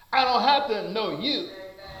 I don't have to know you.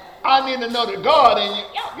 I need to know the God in you.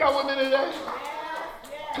 Y'all with me today?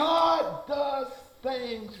 God does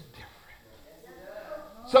things different.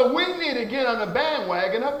 So we need to get on the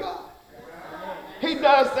bandwagon of God. He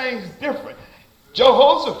does things different.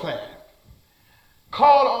 Jehoshaphat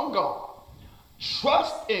called on God,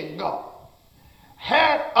 trust in God,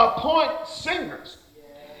 had appointed singers.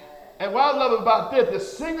 And what I love about this, the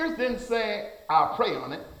singers didn't say, I'll pray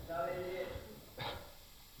on it.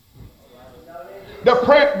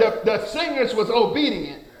 The singers was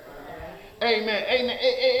obedient. Amen.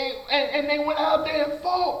 And they went out there and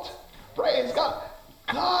fought. Praise God.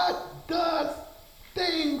 God does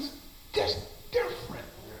things just different.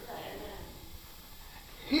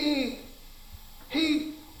 He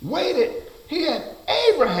waited. He had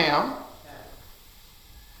Abraham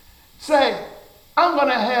say, I'm going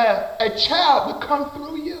to have a child to come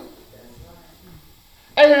through you.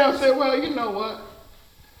 Abraham said, well, you know what?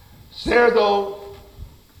 Sarah's old.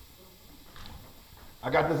 I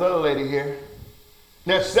got this other lady here.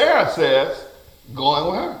 Now Sarah says, go in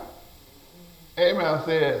with her. Abraham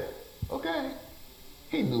said, okay.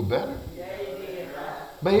 He knew better.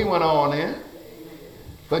 But he went on in.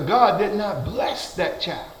 But God did not bless that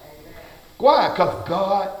child. Why? Because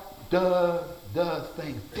God does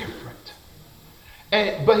things different.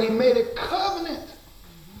 But he made a covenant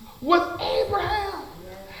with Abraham.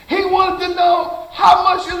 He wanted to know how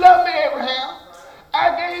much you love me, Abraham.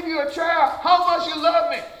 I gave you a child. How much you love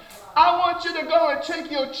me. I want you to go and take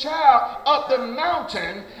your child up the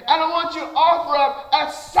mountain, and I want you to offer up a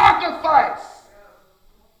sacrifice.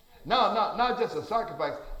 No, not just a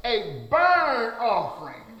sacrifice, a burnt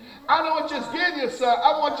offering. I don't want you to give your son.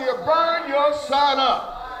 I want you to burn your son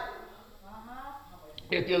up.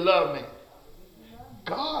 If you love me.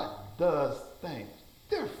 God does things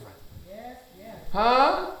different.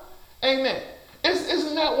 Huh? Amen.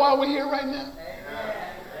 Isn't that why we're here right now?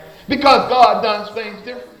 Because God does things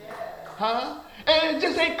different. Huh? And it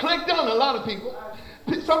just ain't clicked on a lot of people.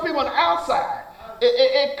 Some people on the outside,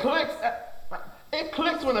 it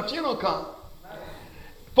clicks when a funeral comes.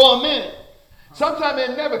 for a minute. Sometimes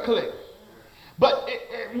it never clicks. But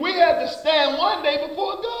we have to stand one day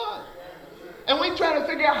before God. And we try to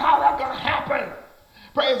figure out how that's going to happen.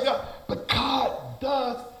 Praise God. But God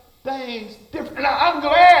does things different. And I'm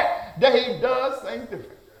glad that he does things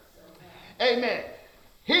different. Amen.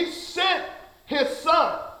 He sent his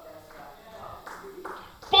son.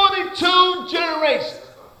 42 generations.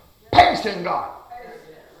 Patient God.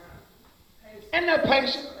 Isn't that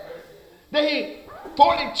patient? That he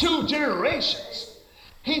 42 generations.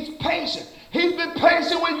 He's patient. He's been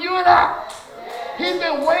patient with you and I. He's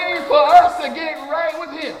been waiting for us to get right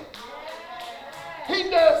with him. He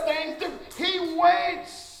does things different. He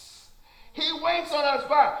waits. He waits on us.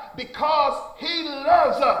 Why? Because he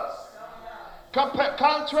loves us.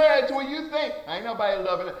 Contrary to what you think, ain't nobody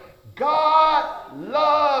loving it. God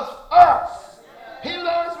loves us. He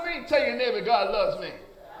loves me. Tell your neighbor, God loves me.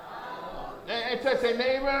 And tell your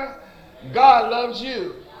neighbor, God loves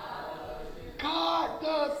you. God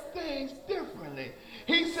does things differently.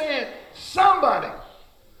 He's saying somebody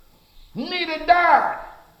need to die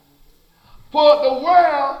for the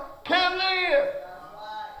world can live.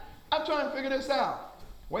 I'm trying to figure this out.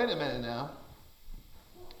 Wait a minute now.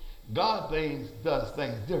 God does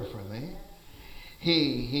things differently.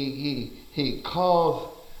 He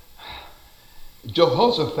calls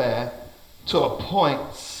Jehoshaphat to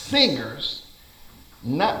appoint singers,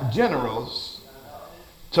 not generals,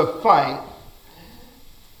 to fight.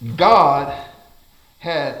 God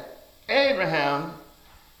had Abraham,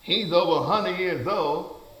 he's over 100 years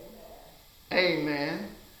old. Amen.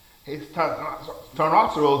 His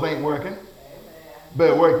rhinoceros ain't working, but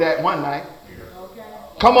it worked that one night.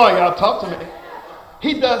 Come on, y'all, talk to me.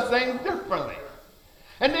 He does things differently.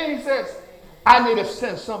 And then he says, I need to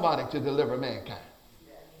send somebody to deliver mankind.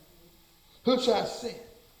 Who shall I send?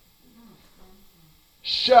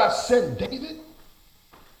 Shall I send David?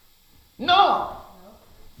 No.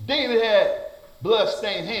 David had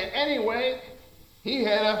blood-stained hand. Anyway, he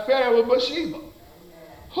had an affair with Bathsheba.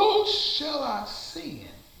 Who shall I send?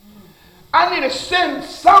 I need to send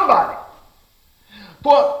somebody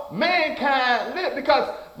for mankind live, because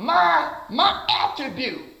my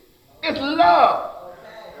attribute is love.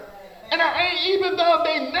 And even though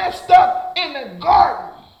they messed up in the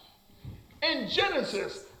garden in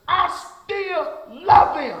Genesis, I still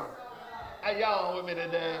love them. Are y'all with me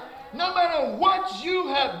today? No matter what you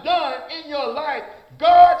have done in your life,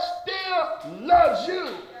 God still loves you.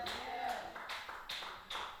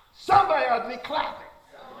 Somebody ought to be clapping.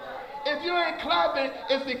 If you ain't clapping,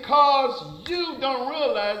 it's because you don't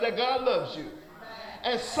realize that God loves you.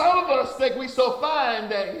 And some of us think we so fine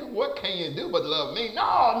that what can you do but love me?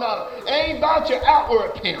 No. It ain't about your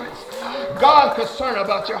outward appearance. God's concerned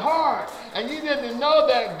about your heart. And you need to know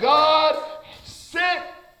that God sent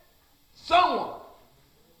someone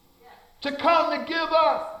to come to give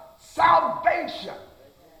us salvation.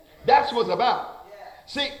 That's what it's about.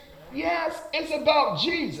 See, yes, it's about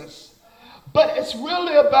Jesus, but it's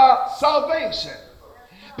really about salvation.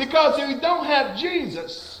 Because if you don't have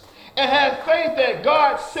Jesus and have faith that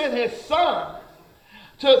God sent his son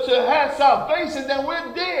to have salvation, then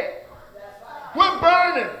we're dead. We're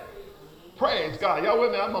burning. Praise God. Y'all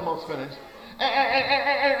with me? I'm almost finished.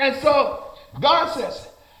 And so God says,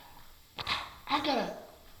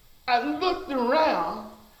 I looked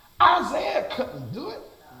around. Isaiah couldn't do it.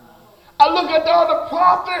 I looked at all the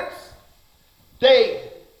prophets.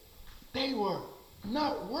 They were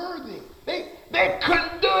not worthy. They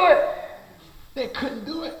couldn't do it. They couldn't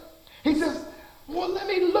do it. He says, well, let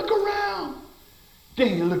me look around. Then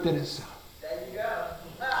he looked at himself. There you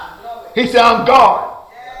go. He said, I'm God.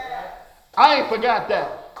 I ain't forgot that.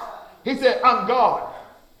 He said, I'm God.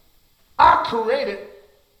 I created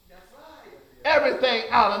everything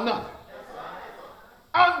out of nothing.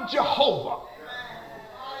 I'm Jehovah.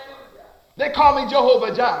 They call me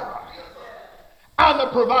Jehovah Jireh. I'm the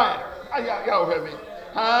provider. Y'all hear me?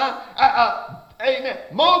 Amen.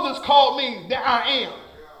 Moses called me that I am.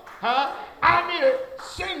 I need to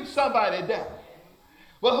send somebody down.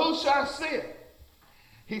 Well, who shall I send?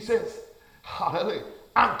 He says, hallelujah,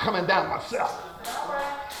 I'm coming down myself.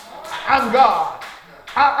 I'm God.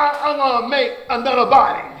 I'm going to make another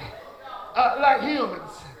body like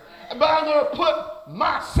humans. But I'm going to put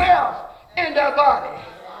myself in that body.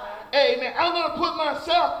 Amen. I'm going to put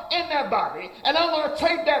myself in that body, and I'm going to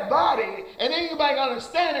take that body, and anybody going to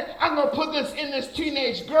understand it, I'm going to put this in this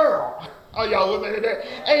teenage girl. Oh, y'all with me today?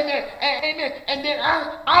 Amen. Amen. And then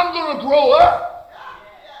I'm going to grow up.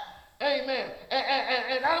 Amen.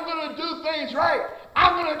 And I'm going to do things right.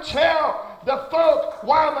 I'm going to tell the folk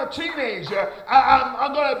while I'm a teenager,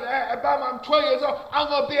 I'm 12 years old, I'm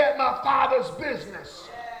going to be at my father's business.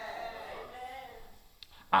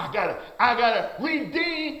 I gotta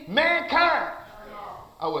redeem mankind.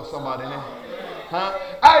 I was somebody there. Huh?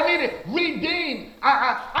 I need to redeem.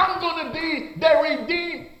 I'm going to be the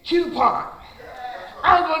redeemed coupon.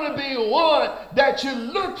 I'm going to be one that you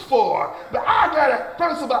look for. But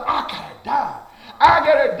first of all, I gotta die. I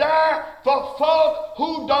gotta die for folk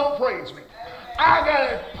who don't praise me. I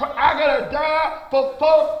gotta die for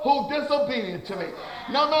folk who disobedient to me.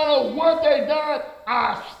 No matter what they done,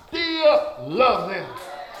 I still love them.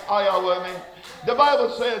 Are y'all with me? The Bible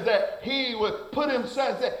says that he would put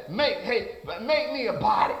himself, make me a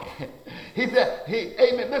body. He said,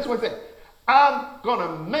 amen. This one said, I'm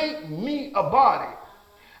gonna make me a body.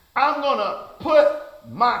 I'm gonna put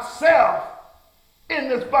myself in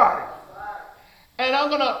this body. And I'm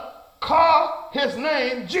gonna call his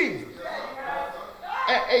name Jesus.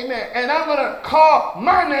 Amen. And I'm going to call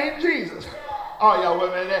my name Jesus. Oh, y'all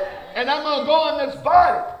with me? And I'm going to go in this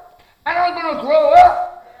body. And I'm going to grow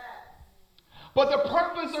up. But the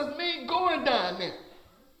purpose of me going down there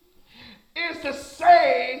is to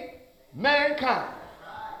save mankind.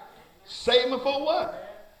 Save them for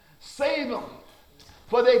what? Save them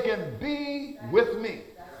for they can be with me.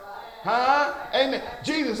 Huh? Amen.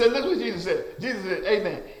 Jesus said, look what Jesus said. Jesus said,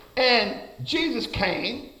 amen. And Jesus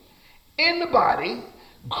came in the body,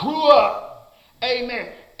 grew up, amen,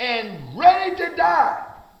 and ready to die.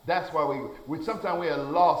 That's why we sometimes we have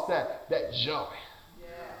lost that joy.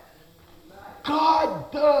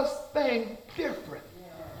 God does things different.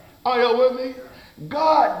 Are you with me?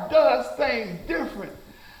 God does things different.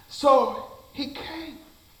 So he came.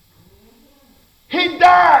 He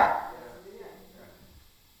died.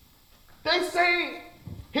 They say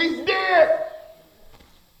he's dead.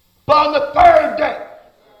 But on the third day,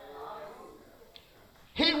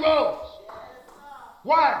 he rose.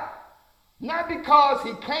 Why? Not because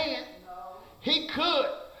he can. He could.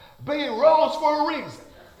 But he rose for a reason.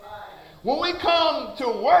 When we come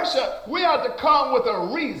to worship, we have to come with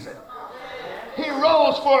a reason. He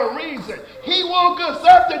rose for a reason. He woke us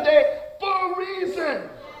up today for a reason.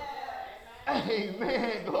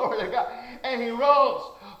 Amen. Glory to God. And he rose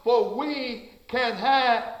for we can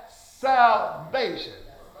have salvation.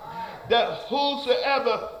 That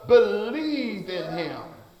whosoever believe in him.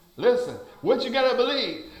 Listen, what you got to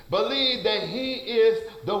believe? Believe that he is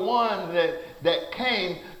the one that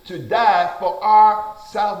came to die for our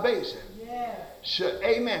salvation. Should,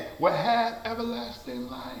 amen, will have everlasting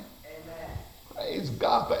life. Amen. Praise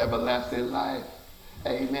God for everlasting life.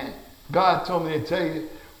 Amen. God told me to tell you,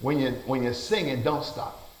 when you're singing, don't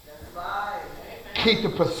stop. That's right. Keep the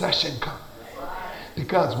procession coming.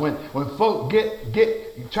 Because when folk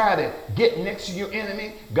try to get next to your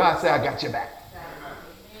enemy, God said, I got your back.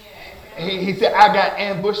 He said, I got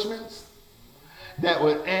ambushments that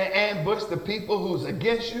would ambush the people who's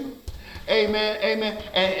against you. Amen, amen.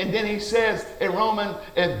 And then he says in Romans,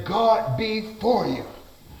 if God be for you,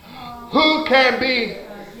 who can be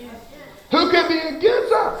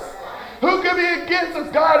against us? Who can be against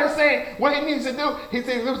us? God is saying what he needs to do. He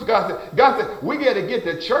says, listen, God said, we got to get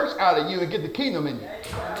the church out of you and get the kingdom in you.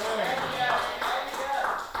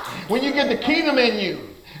 When you get the kingdom in you,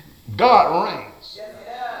 God reigns.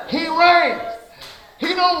 He reigns.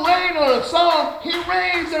 He don't reign on a song. He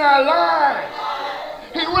reigns in our lives.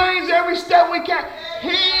 He reigns every step we can. He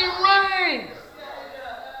reigns.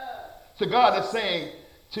 So God is saying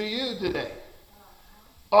to you today,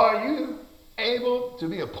 are you able to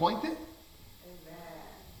be appointed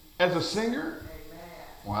as a singer?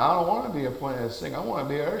 Well, I don't want to be appointed as a singer. I want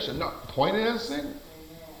to be an usher. No, appointed as a singer.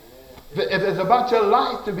 If it's about your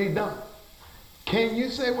life to be done, can you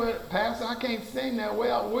say, well, Pastor, I can't sing that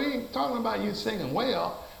well? We ain't talking about you singing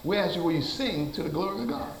well. We ask you, will you sing to the glory of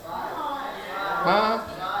God? Huh?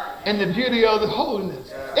 And the beauty of the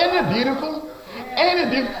holiness. Isn't it beautiful? Ain't it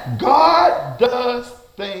beautiful? God does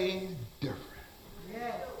things different.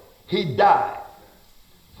 He died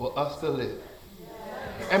for us to live.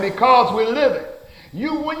 And because we live it,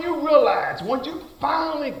 when you realize, once you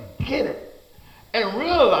finally get it and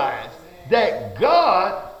realize that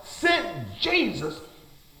God sent Jesus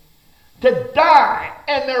to die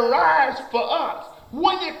and to rise for us,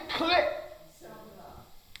 when you click,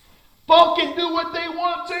 folk can do what they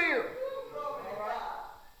want to you.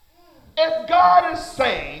 If God is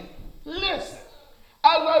saying, listen,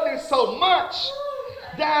 I love you so much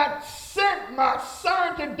that I sent my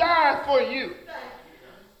son to die for you.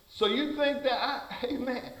 So you think that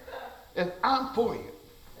amen, if I'm for you,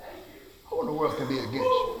 who in the world can be against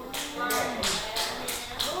you?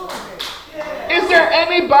 Is there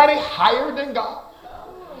anybody higher than God?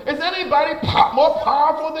 Is anybody more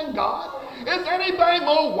powerful than God? Is anybody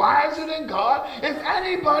more wiser than God? Is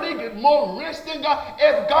anybody more rich than God?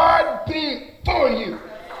 If God be for you,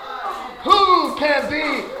 who can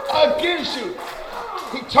be against you?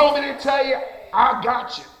 He told me to tell you, I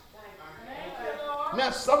got you.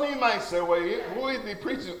 Now, some of you might say, well, who is he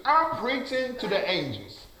preaching to? I'm preaching to the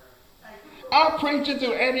angels. I'm preaching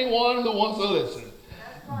to anyone who wants to listen.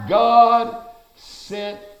 God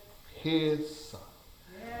sent his son.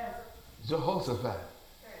 Jehoshaphat.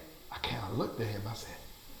 I kind of looked at him. I said,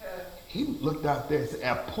 he looked out there and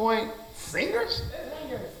said, appoint singers?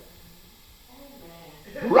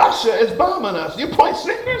 Russia is bombing us. You appoint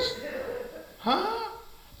singers? Huh?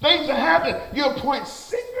 Things are happening. You appoint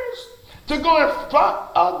singers to go in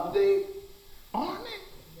front of the army?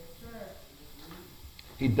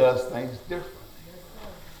 He does things differently.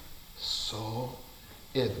 So,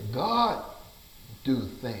 if God do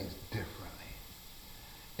things differently,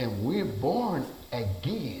 and we're born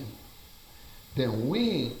again, then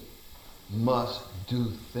we must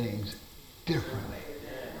do things differently.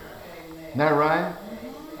 Isn't that right?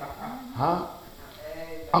 Huh?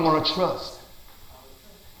 I'm going to trust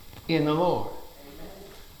in the Lord.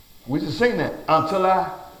 We just sing that until I.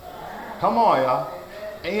 Come on, y'all.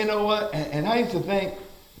 And you know what? And I used to think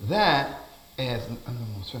that as I'm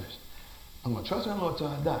almost finished. I'm going to trust in the Lord until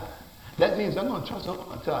I die. That means I'm going to trust in the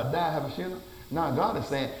Lord until I die, have a funeral. Now God is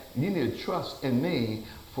saying you need to trust in me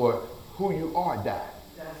for who you are, die.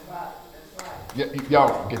 That's right.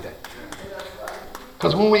 Y'all get that?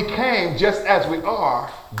 Because when we came just as we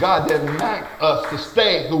are, God didn't make us to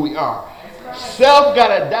stay who we are. Self got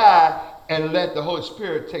to die and let the Holy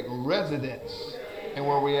Spirit take residence in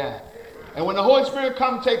where we at. And when the Holy Spirit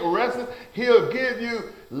comes take residence, he'll give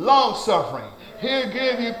you long suffering. He'll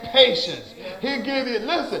give you patience. He'll give you,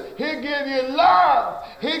 listen, he'll give you love.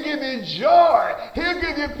 He'll give you joy. He'll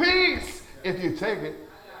give you peace if you take it.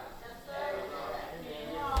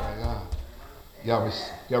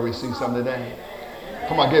 Y'all receive something today?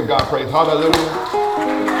 Come on, give God praise. Hallelujah.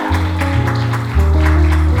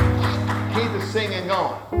 Keep the singing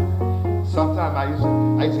going. Sometimes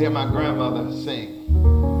I used to hear my grandmother sing.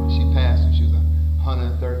 She passed when she was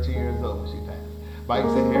 113 years old when she passed. But I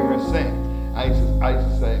used to hear her sing. I used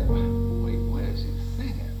to say, wait, where is she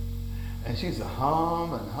singing? And she used to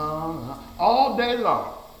hum and hum and hum all day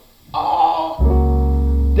long.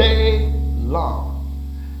 All day long.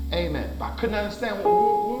 Amen. But I couldn't understand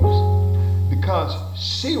what was because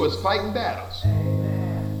she was fighting battles.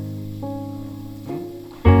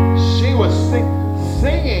 She was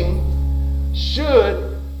singing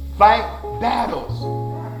should fight battles.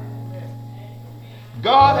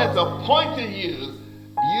 God has appointed you.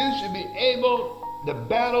 You should be able, the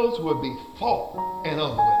battles will be fought and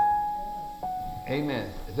over with. Amen.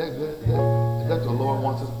 Is that good? Is that what the Lord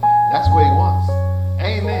wants us? That's what he wants.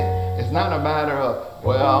 Amen. It's not a matter of,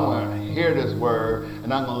 well, I'm going to hear this word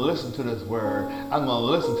and I'm going to listen to this word. I'm going to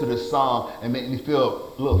listen to this song and make me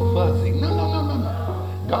feel a little fuzzy.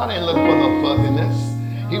 No. God ain't looking for no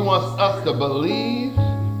fuzziness. He wants us to believe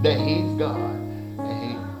that he's God.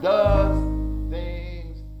 And he does